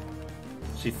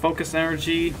 See, Focus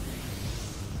Energy.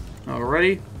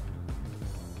 Alrighty.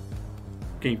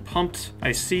 Getting pumped,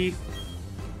 I see.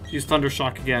 Use Thunder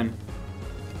Shock again.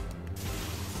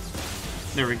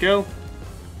 There we go.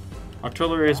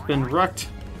 Octillery has been wrecked.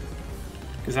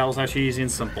 Because that was actually easy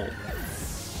and simple.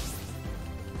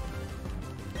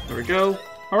 There we go.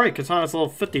 Alright, Katana's level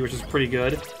 50, which is pretty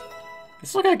good. I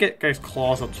still gotta get guys'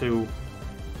 claws up to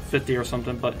 50 or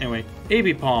something, but anyway.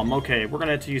 AB Palm, okay, we're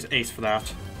gonna have to use Ace for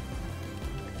that.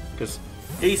 Because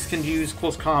Ace can use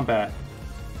close combat.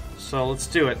 So let's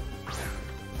do it.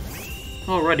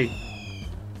 Alrighty.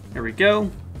 There we go.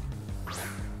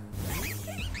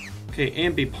 Okay,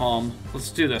 Ambi Palm. Let's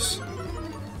do this.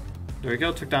 There we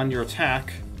go, took down your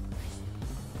attack.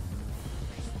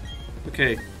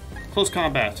 Okay, close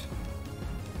combat.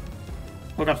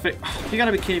 Oh god, you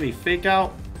gotta be kidding me. Fake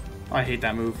out? Oh, I hate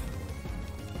that move.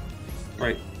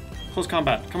 Right. Close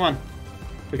combat, come on.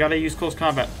 We gotta use close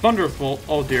combat. Thunderbolt,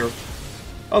 oh dear.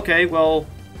 Okay, well,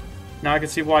 now I can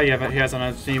see why he has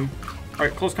on his team.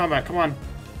 Alright, close combat, come on.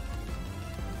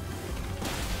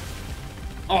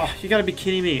 Oh, you gotta be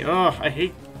kidding me. Oh, I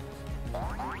hate...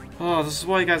 Oh, this is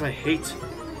why, guys, I hate...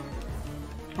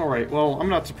 Alright, well, I'm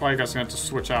not surprised you guys are gonna have to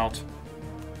switch out.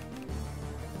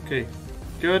 Okay,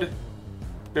 good.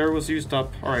 Bear was used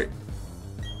up. Alright.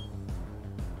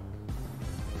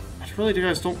 I really do,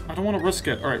 guys, I don't want to risk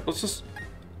it. Alright, let's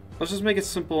just make it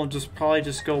simple and just probably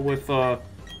just go with,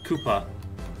 Koopa.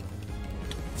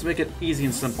 Let's make it easy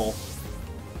and simple.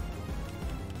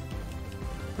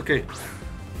 Okay.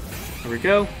 There we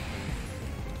go.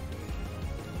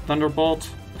 Thunderbolt.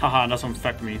 Haha, doesn't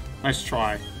affect me. Nice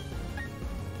try.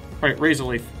 Alright, Razor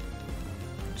Leaf.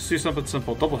 Just do something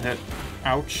simple. Double hit.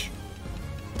 Ouch.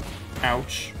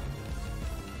 Ouch.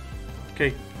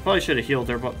 Okay, probably should have healed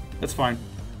there, but that's fine.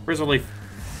 Razor Leaf.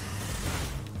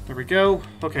 There we go.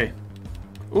 Okay.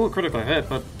 Ooh, a critical hit,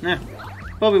 but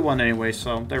well, we won anyway,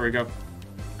 so there we go.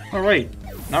 Alright,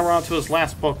 now we're on to his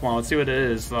last Pokemon. Let's see what it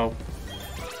is, though.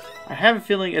 I have a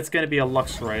feeling it's going to be a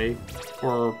Luxray,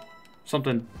 or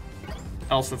something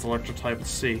else that's electric type.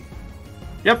 Let's see.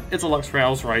 Yep, it's a Luxray. I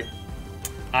was right.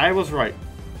 I was right.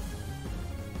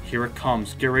 Here it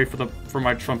comes. Get ready for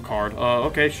my trump card.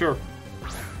 Okay, sure.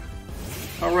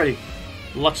 Alrighty.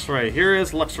 Luxray. Here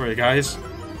is Luxray, guys.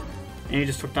 And he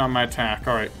just took down my attack.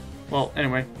 Alright. Well,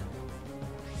 anyway.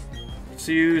 Let's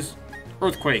use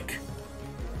Earthquake.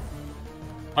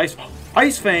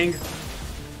 Ice Fang.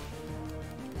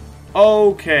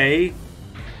 Okay.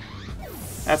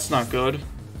 That's not good.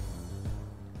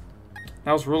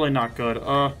 That was really not good.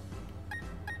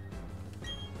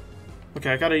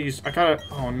 Okay, I gotta...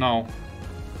 Oh, no.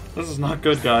 This is not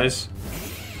good, guys.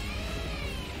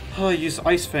 Oh, I use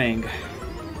Ice Fang.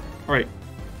 Alright.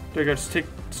 There you go,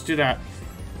 just do that.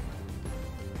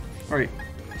 Alright.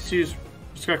 Just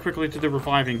gotta quickly do the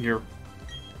reviving here.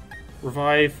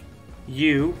 Revive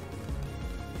you.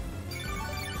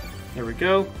 There we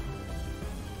go.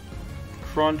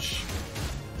 Crunch.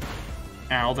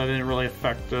 Ow, that didn't really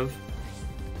effective.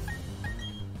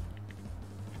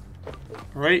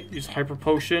 Alright, use Hyper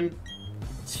Potion.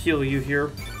 Let's heal you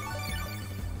here.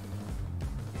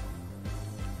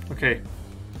 Okay.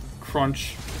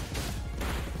 Crunch.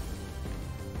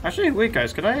 Actually, wait,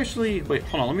 guys. Could I actually... Wait,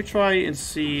 hold on. Let me try and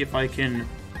see if I can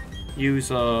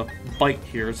use a Bite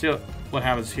here. Let's see what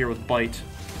happens here with Bite.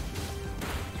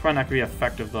 It's probably not going to be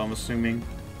effective, though, I'm assuming.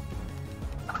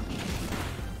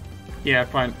 Yeah,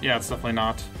 probably, yeah, it's definitely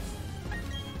not.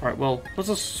 Alright, well, let's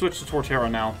just switch to Torterra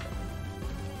now.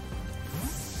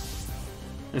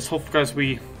 Let's hope, guys,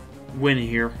 we win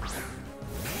here.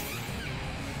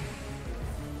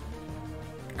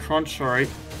 Crunch, alright.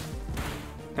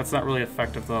 That's not really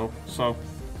effective, though, so...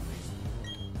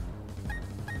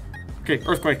 Okay,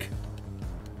 Earthquake.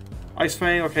 Ice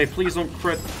Fang, okay, please don't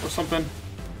crit or something.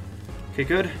 Okay,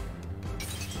 good.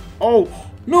 Oh,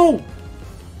 no!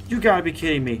 You gotta be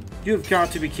kidding me. You have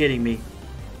got to be kidding me.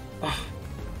 Ugh,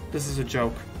 this is a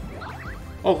joke.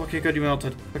 Oh, okay, good, you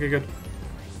melted. Okay, good.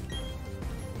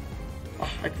 Ugh,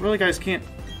 I really, guys, can't...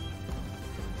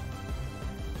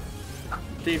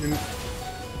 They even...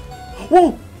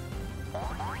 Whoa!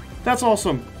 That's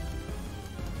awesome!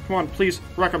 Come on, please,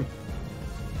 wreck him.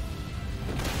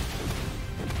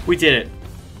 We did it.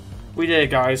 We did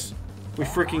it, guys. We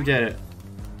freaking did it.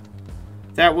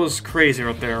 That was crazy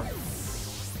right there.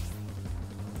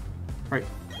 Right,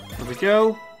 there we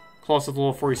go. Claws at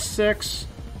level 46.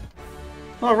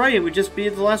 Alright, we just beat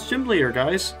the last gym leader,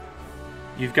 guys.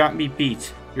 You've got me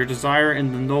beat. Your desire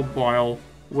and the noble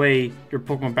way your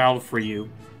Pokemon battled for you.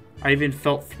 I even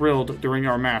felt thrilled during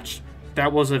our match.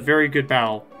 That was a very good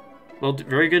battle. Well,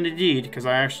 very good indeed, because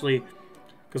my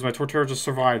Torterra just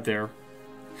survived there.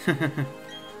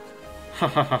 Ha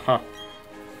ha ha ha.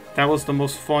 That was the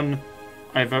most fun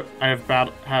I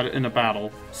have had in a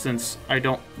battle since I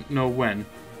don't know when.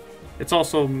 It's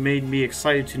also made me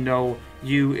excited to know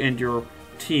you and your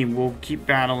team will keep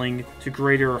battling to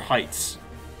greater heights.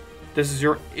 This is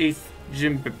your 8th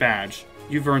gym badge.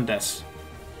 You've earned this.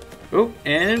 Oh,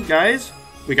 and guys,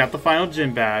 we got the final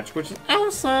gym badge, which is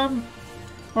awesome.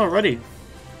 Alrighty.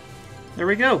 There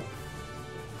we go.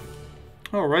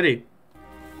 Alrighty.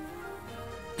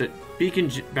 The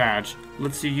Beacon badge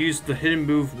lets you use the hidden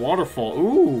move Waterfall.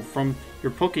 Ooh, from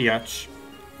your Pokéetch.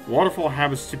 Waterfall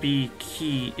happens to be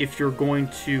key if you're going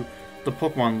to the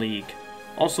Pokemon League.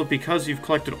 Also, because you've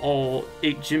collected all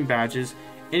 8 gym badges,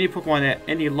 any Pokemon at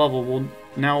any level will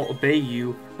now obey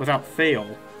you without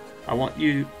fail. I want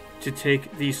you to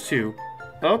take these too.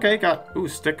 Okay, got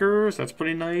stickers. That's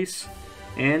pretty nice.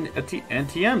 And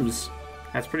TMs.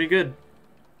 That's pretty good.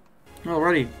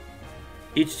 Alrighty.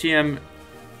 Each TM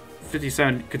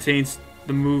 57 contains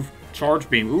the move Charge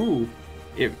Beam. Ooh,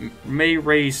 it may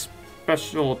raise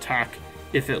special attack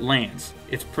if it lands.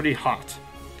 It's pretty hot.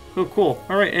 Oh, cool.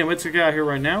 All right, and let's get out here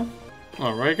right now.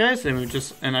 All right, guys,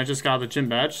 and I just got the gym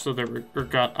badge, so that we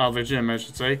got out of the gym, I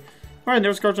should say. All right,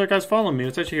 there's Garchomp guys following me.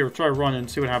 Let's actually here try run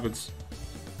and see what happens.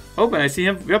 Oh, and I see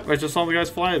him. Yep, I just saw the guys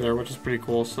fly there, which is pretty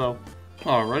cool. So,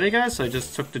 alrighty, guys, I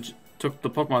just took the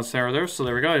Pokemon Center there, so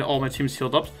there we go. All my team's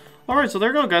healed up. Alright, so there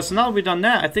we go, guys. So now that we've done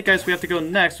that, I think, guys, we have to go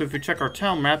next. So if we check our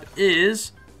town map,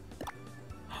 is...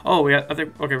 Oh, yeah, I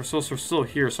think... Okay, we're still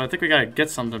here, so I think we gotta get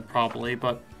something, probably,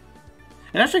 but...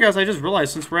 And actually, guys, I just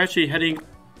realized, since we're actually heading...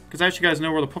 Because actually, guys,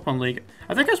 know where the Pokemon League...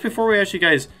 I think, guys, before we actually,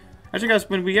 guys... Actually, guys,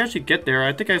 when we actually get there,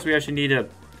 I think, guys, we actually need to...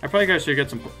 I probably, guys, should get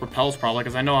some repels, probably,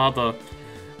 because I know how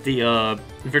the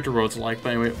Victor Road's like.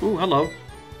 But anyway... Ooh, hello.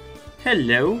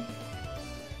 Hello.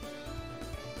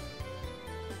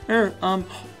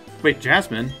 Wait,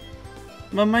 Jasmine?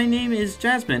 Well, my name is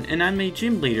Jasmine, and I'm a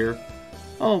gym leader.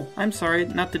 Oh, I'm sorry,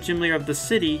 not the gym leader of the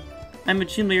city. I'm a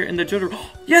gym leader in the Johto...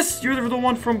 Yes! You're the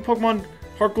one from Pokemon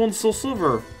Heart Gold and Soul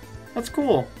Silver. That's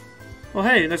cool. Well,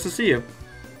 hey, nice to see you.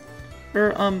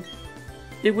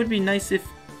 It would be nice if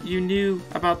you knew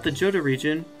about the Johto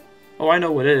region. Oh, I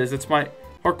know what it is. It's my...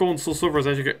 Heart Gold and Soul Silver is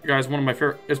actually, guys, one of my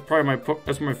favorite... It's probably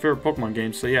that's my favorite Pokemon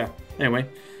game, so yeah. Anyway.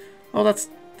 Oh, that's...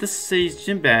 This says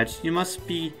gym badge. You must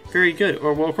be very good.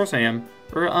 Or, well, of course I am.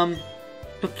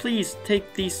 But please,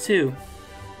 take these too.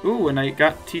 Ooh, and I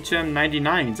got TCM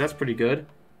 99s. That's pretty good.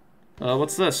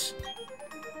 What's this?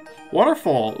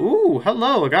 Waterfall. Ooh,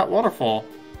 hello, I got Waterfall.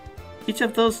 Each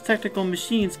of those technical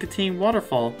machines contain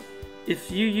Waterfall.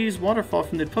 If you use Waterfall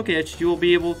from the Pokédex, you will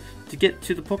be able to get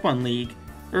to the Pokemon League.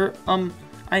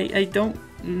 I don't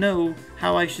know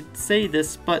how I should say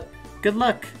this, but good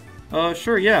luck.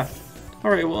 Sure, yeah.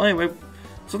 Alright, well, anyway,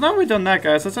 so now we've done that,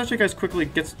 guys, let's actually, guys, quickly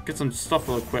get some stuff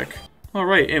real quick.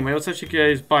 Alright, anyway, let's actually,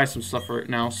 guys, buy some stuff right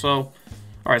now. So,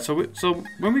 alright, so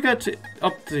when we got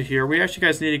up to here, we actually,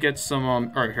 guys, need to get some,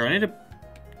 alright, here, I need to,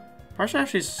 I should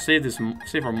actually save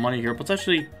our money here, but let's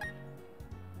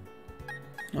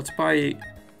buy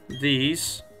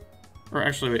these, or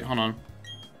actually, wait, hold on,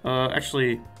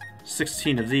 actually,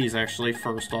 16 of these, actually,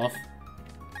 first off.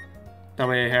 That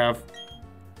way I have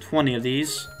 20 of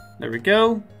these. There we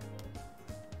go.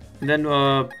 And then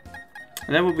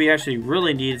what we actually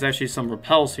really need is actually some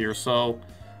repels here. So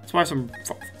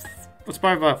let's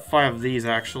buy about 5 of these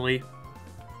actually.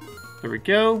 There we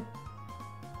go.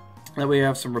 Then we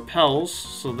have some repels.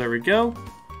 So there we go.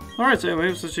 Alright, so anyway,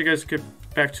 let's let you guys get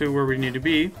back to where we need to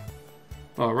be.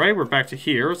 Alright, we're back to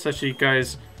here. Let's let you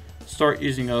guys start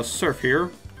using a surf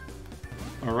here.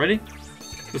 Alrighty.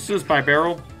 This is by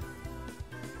barrel.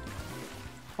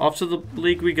 Off to the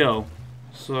league we go.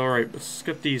 So, alright, let's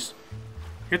skip these.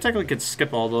 I technically could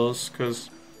skip all those, because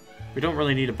we don't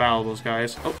really need to battle those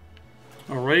guys. Oh.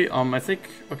 Alright, I think...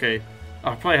 Okay.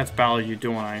 I probably have to battle you,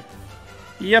 don't I?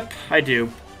 Yep, I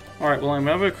do. Alright, well, I'm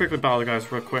gonna quickly battle the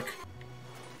guys real quick.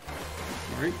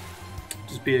 Alright.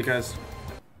 Just beat it, guys.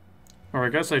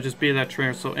 Alright, guys, I just beat that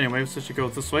trainer, so anyway, so should go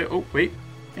this way. Oh, wait.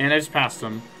 And I just passed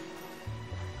him.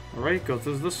 Alright, go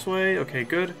this way. Okay,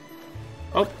 good.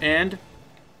 Oh, and...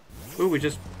 Ooh, we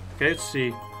just... Okay, let's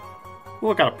see.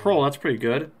 Oh, I got a pearl. That's pretty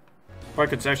good. Or I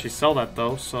could actually sell that,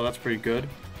 though, so that's pretty good.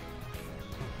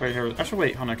 Right here. Actually,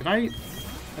 wait, hold on. Can I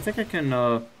think I can,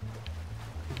 Oh,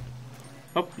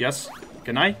 yes.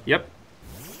 Can I? Yep.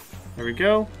 There we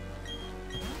go.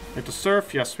 Like to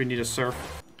surf? Yes, we need a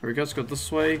surf. There we go. Let's go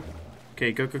this way.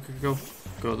 Okay, go.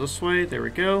 Go this way. There we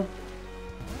go.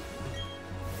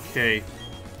 Okay.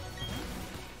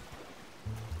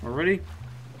 Already?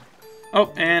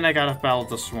 Oh, and I gotta battle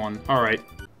this one. Alright.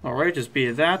 Alright, just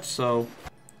beat that, so...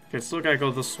 Okay, still gotta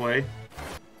go this way.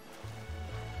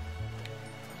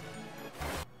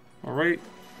 Alright.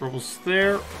 Rebels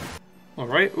there.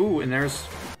 Alright, ooh, and there's...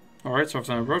 Alright, so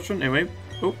I'm approaching. Anyway,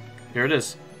 oh, here it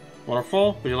is.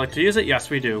 Waterfall, would you like to use it? Yes,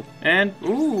 we do. And,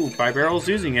 ooh, Bi-Barrel's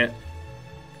using it.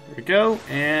 There we go,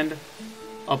 and...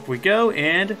 Up we go,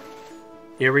 and...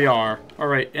 Here we are.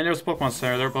 Alright, and there's a Pokemon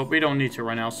Center there, but we don't need to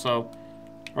right now, so...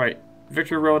 Alright,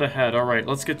 Victory Road ahead. Alright,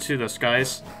 let's get to this,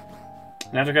 guys.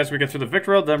 And after, guys, we get through the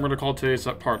Victory Road, then we're gonna call today's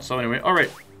part. So anyway, alright.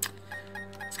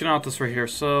 Let's get out this right here.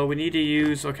 So we need to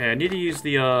use... Okay, I need to use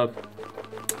the,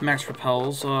 Max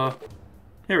Repels.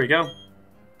 Here we go.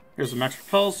 Here's the Max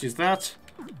Repels. Use that.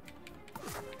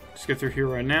 Let's get through here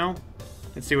right now.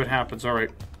 And see what happens. Alright.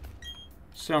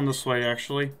 Sound this way,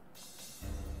 actually.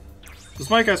 This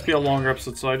might, guys, be a longer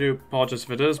episode, so I do apologize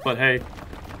if it is, but hey,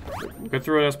 we'll get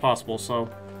through it as possible, so...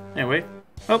 Anyway.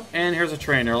 Oh, and here's a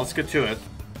trainer. Let's get to it.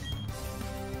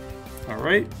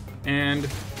 Alright, and...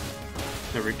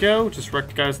 There we go. Just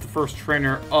wrecked, guys, the first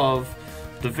trainer of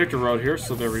the Victory Road here,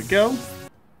 so there we go.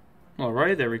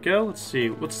 Alright, there we go. Let's see.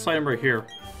 What's this item right here?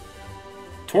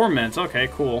 Torment. Okay,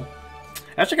 cool.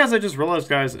 Actually, guys, I just realized,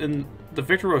 guys, in the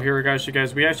Victory Road here, guys,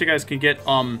 we actually, guys, can get,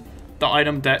 the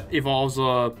item that evolves,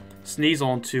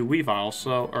 Sneasel into Weavile,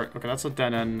 so... Alright, okay, that's a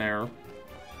dead end there.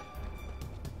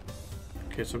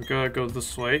 Okay, so we gotta go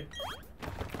this way.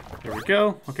 There we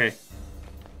go. Okay.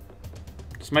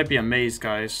 This might be a maze,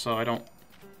 guys, so I don't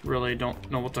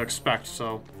know what to expect,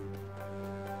 so...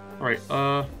 Alright,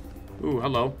 ooh,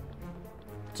 hello.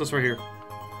 What's this right here?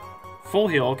 Full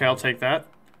heal, okay, I'll take that.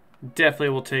 Definitely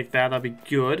will take that, that'd be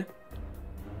good.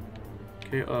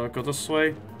 Okay, go this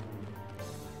way.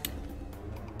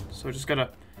 So just gotta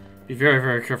be very,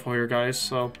 very careful here, guys,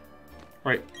 so...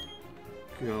 Right.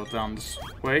 Go down this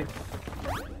way.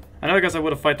 I know, guys, I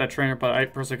would have fight that trainer, but I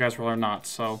personally, guys, rather not,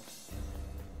 so...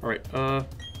 Alright,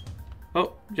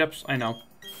 oh, yep, I know.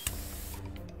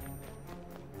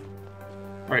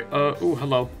 Alright, ooh,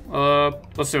 hello.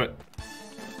 Let's do it.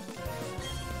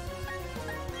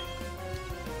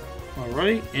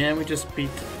 Alrighty, and we just beat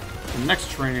the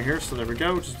next trainer here, so there we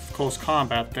go, just close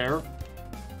combat there.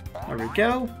 There we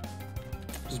go.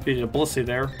 Just beat a Blissey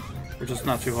there, which is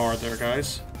not too hard there,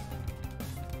 guys.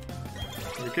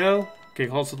 There we go. Okay,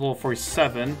 close to level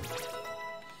 47.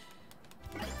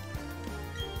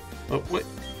 Oh, wait.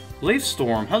 Leaf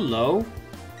Storm, hello.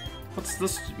 What's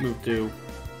this move do?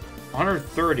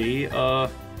 130, I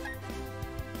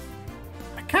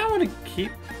kinda wanna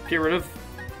get rid of,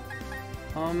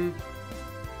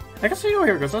 I guess you know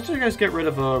here goes. Let's let you guys get rid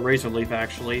of Razor Leaf,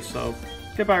 actually, so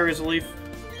goodbye, Razor Leaf.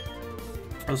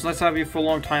 It was nice to have you for a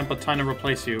long time, but time to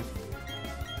replace you.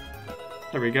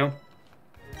 There we go.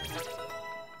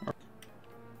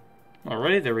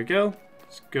 Alrighty, there we go.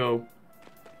 Let's go.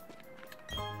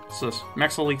 What's this?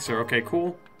 Max Elixir. Okay,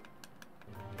 cool.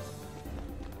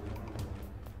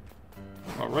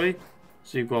 Alrighty.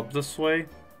 So you go up this way.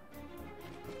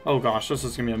 Oh gosh, this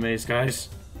is gonna be a maze, guys.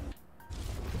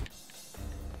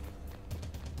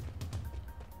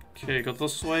 Okay, go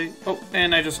this way. Oh,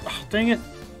 and I just... Oh, dang it.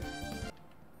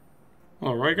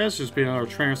 Alright, guys, just be another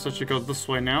trainer, so you go this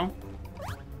way now.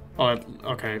 Oh,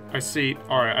 okay, I see.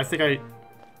 Alright, I think I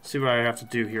see what I have to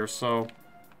do here. So,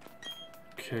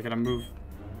 okay, I gotta move.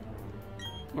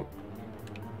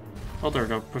 Oh, there we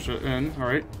go. Push it in. All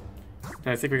right.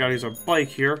 I think we gotta use our bike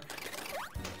here.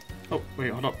 Oh,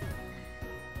 wait, hold up.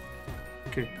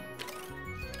 Okay.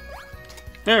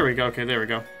 There we go. Okay, there we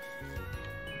go.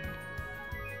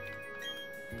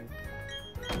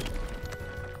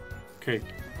 Okay.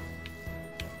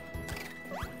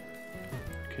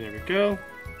 Okay, there we go.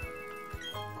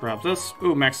 Grab this.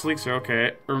 Ooh, max elixir.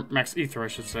 Okay, or max ether, I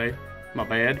should say. My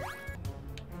bad.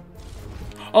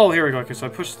 Oh, here we go. Okay, so I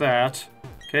push that.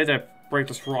 Okay, that break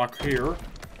this rock here.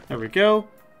 There we go.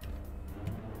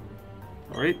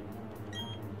 All right.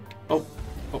 Oh,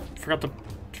 forgot to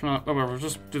turn on. Oh, we'll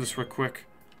just do this real quick.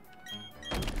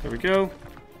 There we go.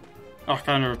 Oh, I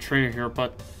got another trainer here,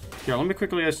 but yeah, let me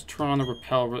quickly just turn on the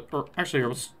rappel. Or actually, here,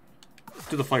 let's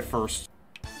do the fight first.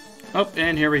 Oh,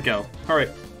 and here we go. All right,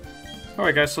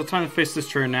 guys. So time to face this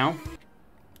trainer now.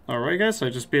 All right, guys. So I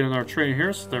just beat another trainer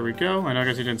here. So there we go. I know,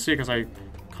 guys, you didn't see it because I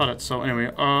cut it. So anyway,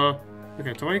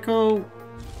 okay, do I go?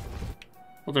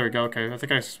 Oh, there we go. Okay, I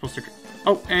think I'm supposed to.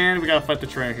 Oh, and we gotta fight the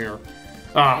trainer here.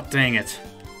 Ah, dang it.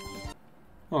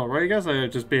 Alright, guys, I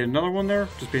just beat another one there.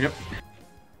 Just beat it.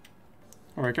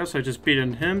 Alright, guys, I just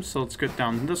beaten him, so let's get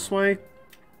down this way.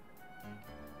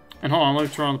 And hold on, let me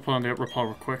turn on the put on the rappel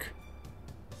real quick.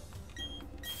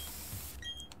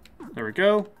 There we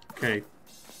go. Okay,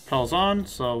 rappel's on,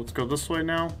 so let's go this way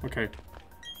now. Okay,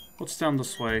 what's down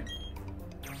this way?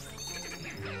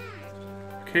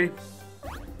 Okay.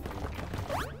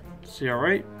 See,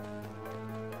 alright.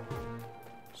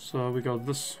 So we go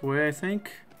this way, I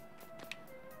think.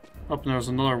 Oh, and there's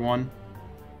another one.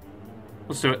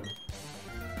 Let's do it.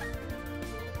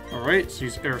 Alright, so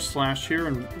use air slash here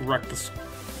and wreck this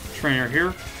trainer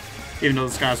here. Even though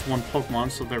this guy has one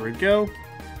Pokemon, so there we go.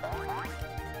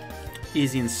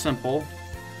 Easy and simple.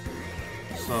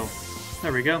 So,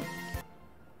 there we go.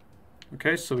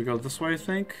 Okay, so we go this way, I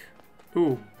think.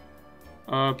 Ooh.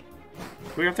 Do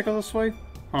we have to go this way?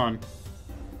 Hold on.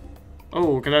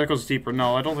 Oh, okay, that goes deeper.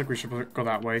 No, I don't think we should go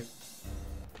that way.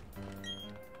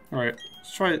 Alright,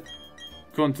 let's try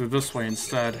going through this way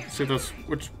instead. See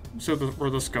where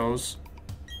this goes.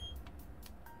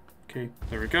 Okay,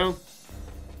 there we go.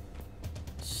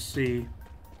 Let's see.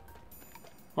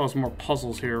 Oh, there's more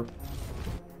puzzles here.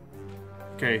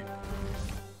 Okay.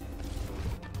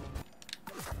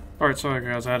 Alright, sorry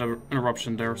guys, I had an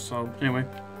interruption there, so anyway.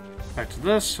 Back to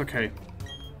this, okay.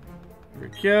 There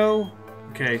we go.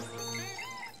 Okay.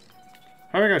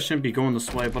 I think I shouldn't be going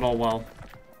this way, but oh well.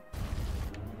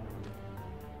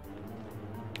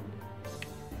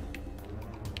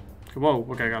 Whoa,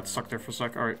 okay, I got stuck there for a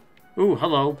sec. Alright. Ooh,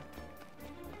 hello.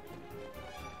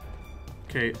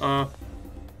 Okay, I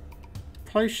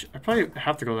probably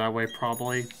have to go that way,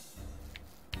 probably.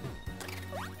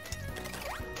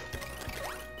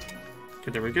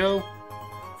 Okay, there we go.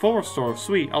 Full restore,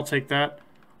 sweet, I'll take that.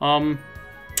 I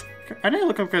need to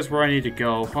look up, guys, where I need to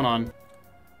go. Hold on.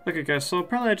 Okay, guys, so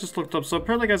apparently I just looked up. So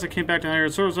apparently, guys, I came back down here.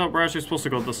 It turns out we're actually supposed to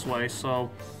go this way, so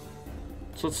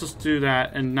let's just do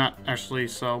that and not actually,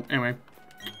 so anyway.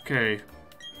 Okay.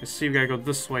 I see we gotta go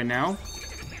this way now.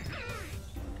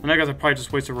 I know, guys, I probably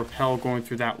just wasted rappel going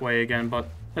through that way again, but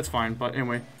that's fine. But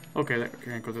anyway. Okay,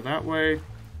 can't go through that way.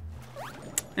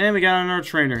 And we got another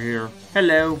trainer here.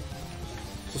 Hello.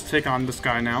 Let's take on this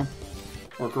guy now.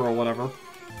 Or girl, whatever.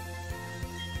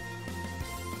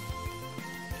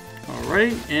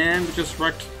 Alright, and we just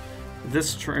wrecked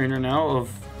this trainer now of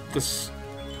this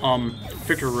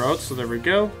Victory Road, so there we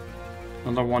go.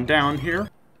 Another one down here.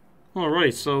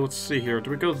 Alright, so let's see here.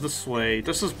 Do we go this way?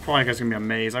 This is probably gonna be a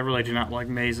maze. I really do not like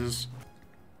mazes.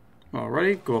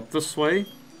 Alright, go up this way.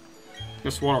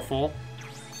 This waterfall.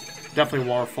 Definitely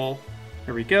waterfall.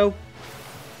 Here we go.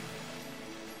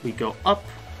 We go up.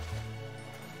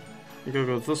 We gotta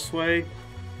go this way.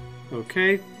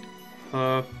 Okay.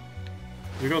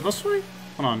 We go this way?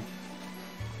 Hold on.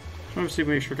 Let me see,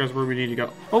 make sure, guys, where we need to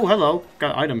go. Oh, hello.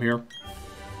 Got an item here.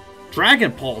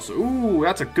 Dragon Pulse. Ooh,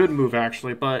 that's a good move,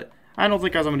 actually. But I don't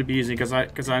think, guys, I'm going to be using it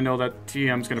because I know that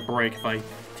TM's going to break if I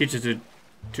teach it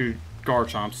to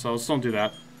Garchomp. So let's don't do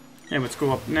that. And let's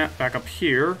go up back up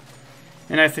here.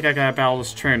 And I think I got to battle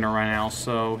this trainer right now.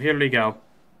 So here we go.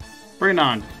 Bring it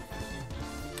on.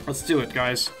 Let's do it,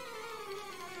 guys.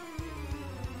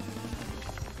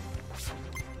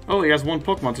 Oh, he has one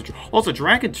Pokemon to... Oh, it's a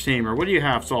Dragon Tamer. What do you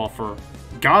have to offer?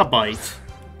 Gabite.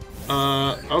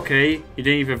 Okay. He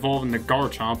didn't even evolve into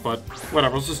Garchomp, but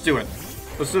whatever. Let's just do it.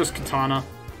 Let's do this, Katana.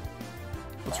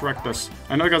 Let's wreck this.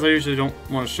 I know, guys, I usually don't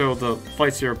want to show the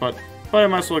fights here, but I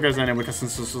might as well, guys, anyway, because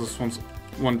since this is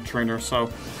one trainer, so...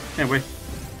 Anyway.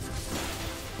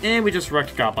 And we just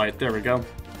wrecked Godbite. There we go.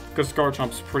 Because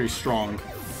Garchomp's pretty strong.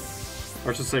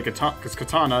 Or I should say, because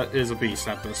Katana is a beast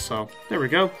at this. So, there we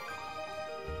go.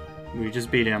 We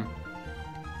just beat him.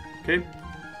 Okay.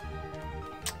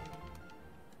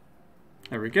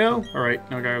 There we go. Alright,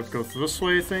 now we gotta go through this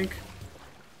way, I think.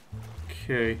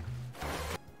 Okay.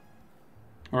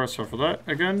 Alright, sorry for that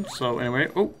again. So, anyway.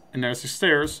 Oh, and there's the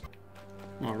stairs.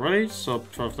 Alrighty, so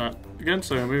sorry for that again.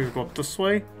 So, maybe we go up this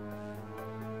way.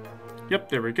 Yep,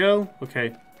 there we go.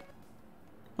 Okay.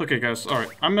 Okay, guys. Alright,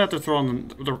 I'm gonna have to throw on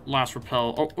the last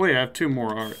rappel. Oh, wait, I have 2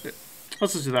 more. Alright.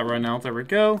 Let's just do that right now. There we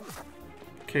go.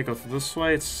 Okay, go through this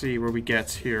way. Let's see where we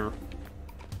get here.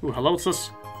 Ooh, hello, what's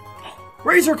this?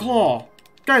 Razor Claw!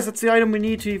 Guys, that's the item we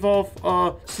need to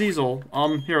evolve, Cecil.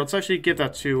 Here, let's actually give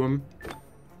that to him.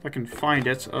 If I can find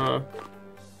it.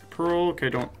 Pearl. Okay,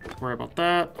 don't worry about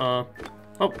that.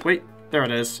 Oh, wait. There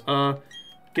it is.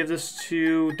 Give this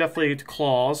to, definitely to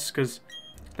Claws, because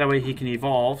that way he can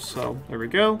evolve. So, there we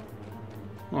go.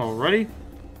 Alrighty.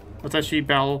 Let's actually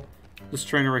battle this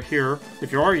trainer right here.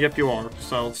 If you are, yep, you are.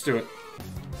 So, let's do it.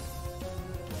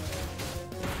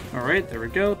 Alright, there we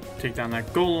go. Take down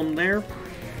that golem there.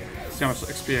 See how much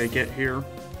XP I get here.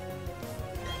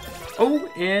 Oh,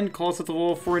 and Claws at the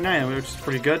level 49, which is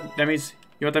pretty good. That means,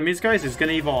 you know what that means, guys? It's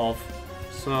gonna evolve.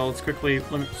 So let's quickly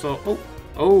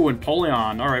oh, and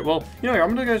Empoleon. Alright, well, you know,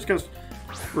 I'm gonna just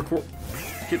record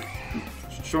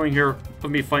showing here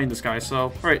of me fighting this guy.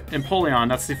 So, alright, Empoleon,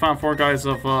 that's the final 4 guys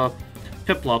of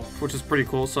Piplup, which is pretty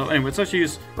cool. So anyway, let's actually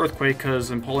use Earthquake because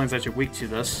Empoleon's actually weak to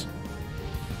this.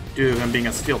 Due to him being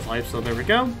a steel type, so there we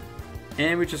go.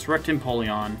 And we just wrecked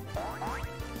Empoleon.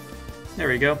 There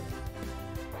we go.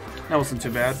 That wasn't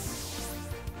too bad.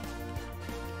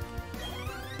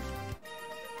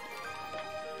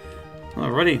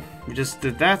 Alrighty, we just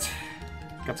did that.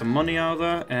 Got some money out of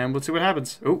that, and let's see what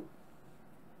happens. Oh.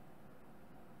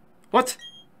 What?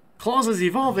 Claws is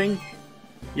evolving?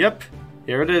 Yep,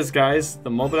 here it is, guys. The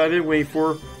moment I've been waiting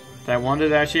for, that I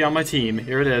wanted actually on my team.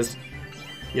 Here it is.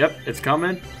 Yep, it's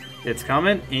coming. It's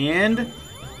coming, and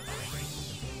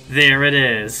there it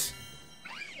is.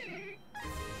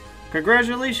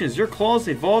 Congratulations, your Claws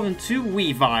evolved into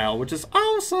Weavile, which is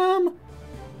awesome!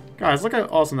 Guys, look how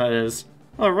awesome that is.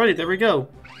 Alrighty, there we go.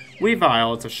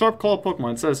 Weavile, it's a sharp-clawed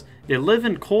Pokemon. It says, they live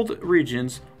in cold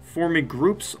regions, forming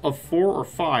groups of 4 or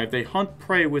 5. They hunt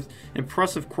prey with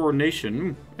impressive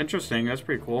coordination. Interesting, that's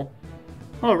pretty cool.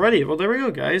 Alrighty, well there we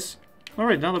go, guys.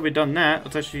 Alright, now that we've done that,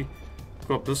 let's actually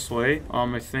go up this way,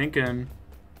 I think, and...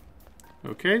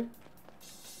 Okay.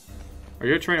 Are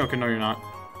you a trainer? Okay, no, you're not.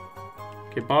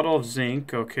 Okay, bottle of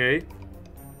zinc, okay.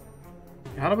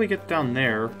 How do we get down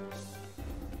there?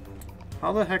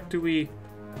 How the heck do we...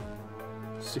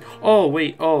 see? Oh,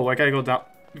 wait, oh, I gotta go down...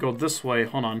 Go this way,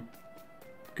 hold on.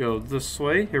 Go this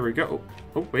way, here we go.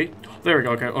 Oh, wait, there we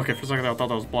go, okay, okay, for a second I thought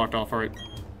that was blocked off, alright.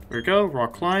 There we go,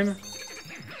 rock climb.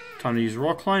 Time to use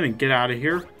rock climb and get out of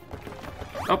here.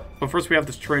 Oh, but first we have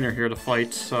this trainer here to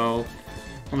fight, so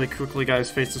let me quickly,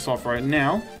 guys, face this off right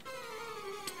now.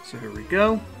 So here we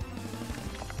go.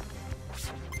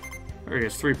 There he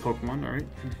has 3 Pokemon, alright.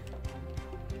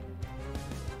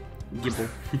 Gible.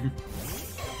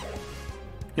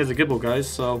 He has a Gible, guys,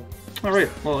 so... Alright,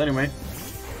 well, anyway.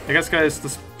 I guess, guys,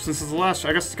 since this is the last...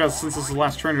 I guess, guys, since this is the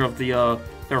last trainer of the, that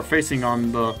we're facing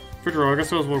on the... I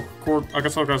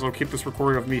guess guys will keep this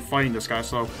recording of me fighting this guy.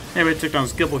 So anyway, took down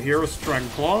this Gible here with Dragon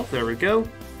Claw. There we go.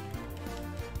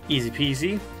 Easy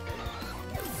peasy.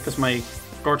 Because my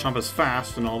Garchomp is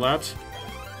fast and all that.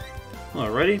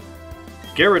 Alrighty.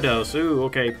 Gyarados. Ooh,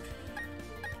 okay.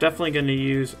 Definitely gonna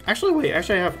use. Actually, wait.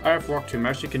 Actually, I have Rock Tomb.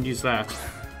 I actually can use that.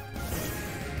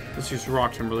 Let's use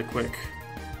Rock Tomb really quick.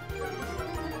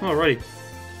 Alrighty.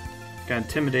 Got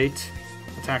Intimidate.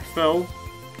 Attack fell.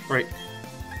 Right.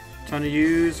 Time to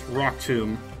use Rock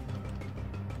Tomb.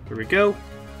 There we go.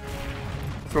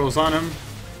 Throws on him.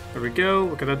 There we go.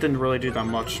 Okay, that didn't really do that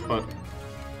much, but...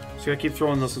 So I keep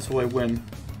throwing this until I win.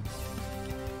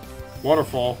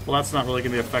 Waterfall. Well, that's not really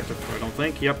going to be effective, I don't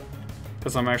think. Yep.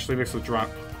 Because I'm actually mixed with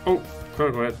Dragon. Oh, go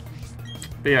ahead.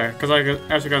 But yeah, because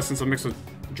actually, guys, since I'm mixed with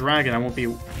Dragon, I won't be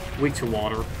weak to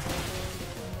water.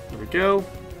 There we go.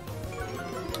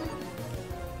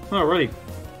 Alrighty.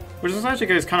 Which is actually,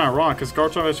 guys, kind of wrong, because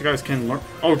Garchomp actually, guys, can learn...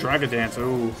 Oh, Dragon Dance,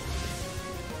 ooh.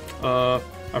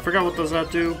 I forgot what does that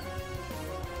do.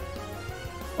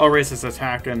 Oh, raise its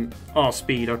attack and... Oh,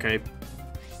 speed, okay.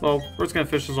 Well, we're just gonna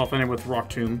finish this off anyway with Rock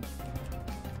Tomb.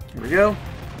 Here we go.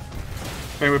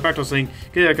 Anyway, back to saying...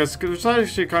 Yeah, because it's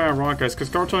actually kind of wrong, guys,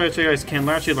 because Garchomp actually, guys, can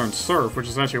actually learn Surf, which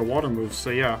is actually a water move, so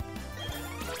yeah.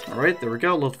 Alright, there we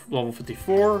go, level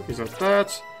 54, he's at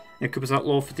that. And Koopa's at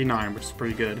level 59, which is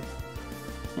pretty good.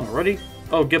 Alrighty.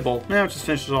 Oh, Gible. Now just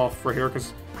finish it off right here,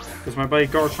 because my buddy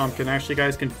Garchomp can actually,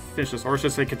 guys, can finish this. Or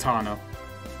should I say Katana.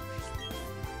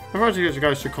 I thought you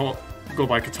guys should go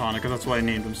by Katana, because that's what I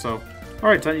named him, so.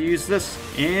 Alright, time to use this,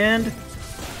 and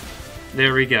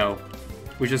there we go.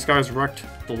 We just, guys, wrecked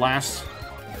the last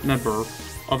member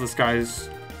of this guy's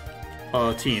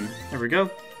team. There we go.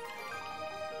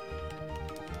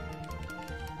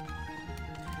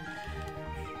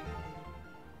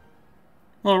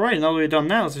 Alright, now that we've done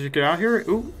that, let's just get out here.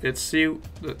 Ooh, let's see.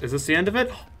 Is this the end of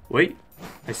it? Wait,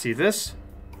 I see this.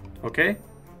 Okay.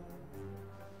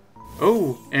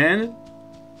 Oh, and...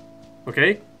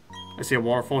 Okay. I see a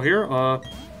waterfall here. I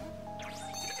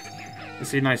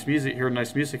see nice music here,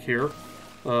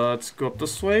 let's go up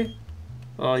this way.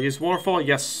 Use waterfall,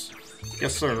 yes.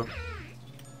 Yes, sir.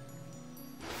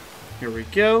 Here we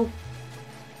go.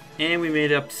 And we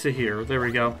made it up to here. There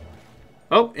we go.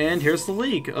 Oh, and here's the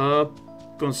league. Go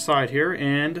inside here,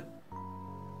 and...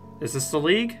 Is this the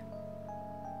league?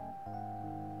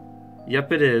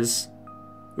 Yep, it is.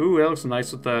 Ooh, that looks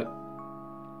nice with that.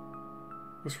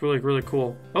 Looks really, really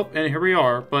cool. Oh, and here we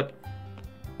are, but...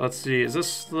 Let's see, is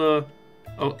this the...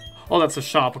 Oh, that's a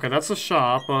shop. Okay, that's a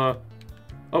shop. Oh,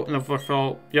 no, I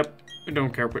fell. Yep, I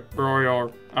don't care, but we already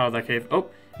are out of that cave.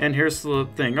 Oh, and here's the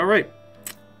thing. Alright.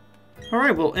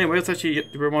 Alright, well, anyway, let's actually...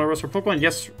 Do we want to rest our Pokemon?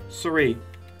 Yes, siree.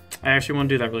 I actually want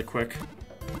to do that really quick.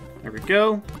 There we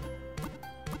go.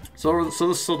 So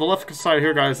the left side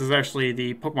here, guys, is actually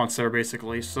the Pokemon Center,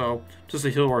 basically. So, just to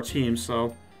heal our team,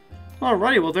 so...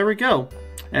 Alrighty, well, there we go.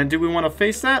 And do we want to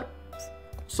face that?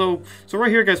 So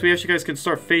right here, guys, we actually, guys, can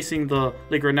start facing the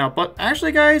league right now. But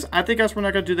actually, guys, I think, guys, we're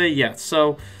not going to do that yet.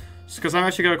 So, because I'm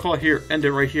actually going to call it here, end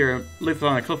it right here, and leave it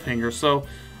on a cliffhanger. So,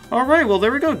 alright, well,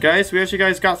 there we go, guys. We actually,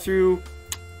 guys, got through...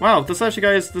 Wow, this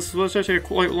was actually a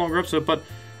quite longer episode, but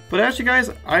actually, guys,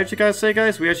 I actually gotta say,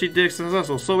 guys, we actually did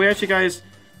successful. So we actually, guys,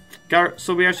 got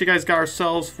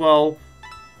ourselves, well,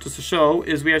 just to show,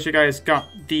 is we actually, guys, got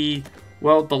the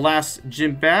last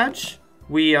gym badge.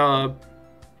 We,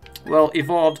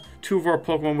 evolved two of our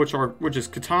Pokemon, which is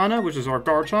Katana, which is our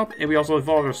Garchomp, and we also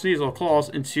evolved our Sneasel Claws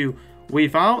into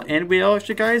Weavile, and we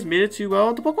actually, guys, made it to,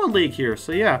 the Pokemon League here.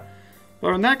 So, yeah.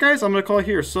 But on that, guys, I'm going to call it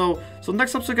here. So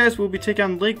next episode, guys, we'll be taking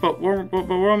on the league. But what I'm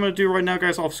going to do right now,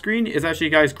 guys, off screen is actually,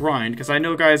 guys, grind. Because I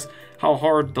know, guys, how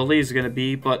hard the league is going to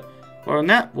be. But on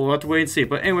that, we'll have to wait and see.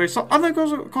 But anyway, so I'm going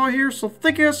to call it here. So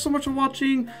thank you guys so much for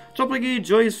watching. Drop a like,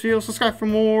 enjoy this video, subscribe for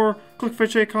more. Click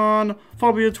Fish icon.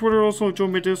 Follow me on Twitter. Also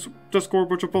join my Discord,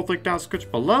 which are both linked down in the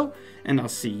description below. And I'll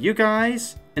see you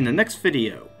guys in the next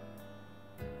video.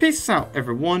 Peace out,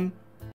 everyone.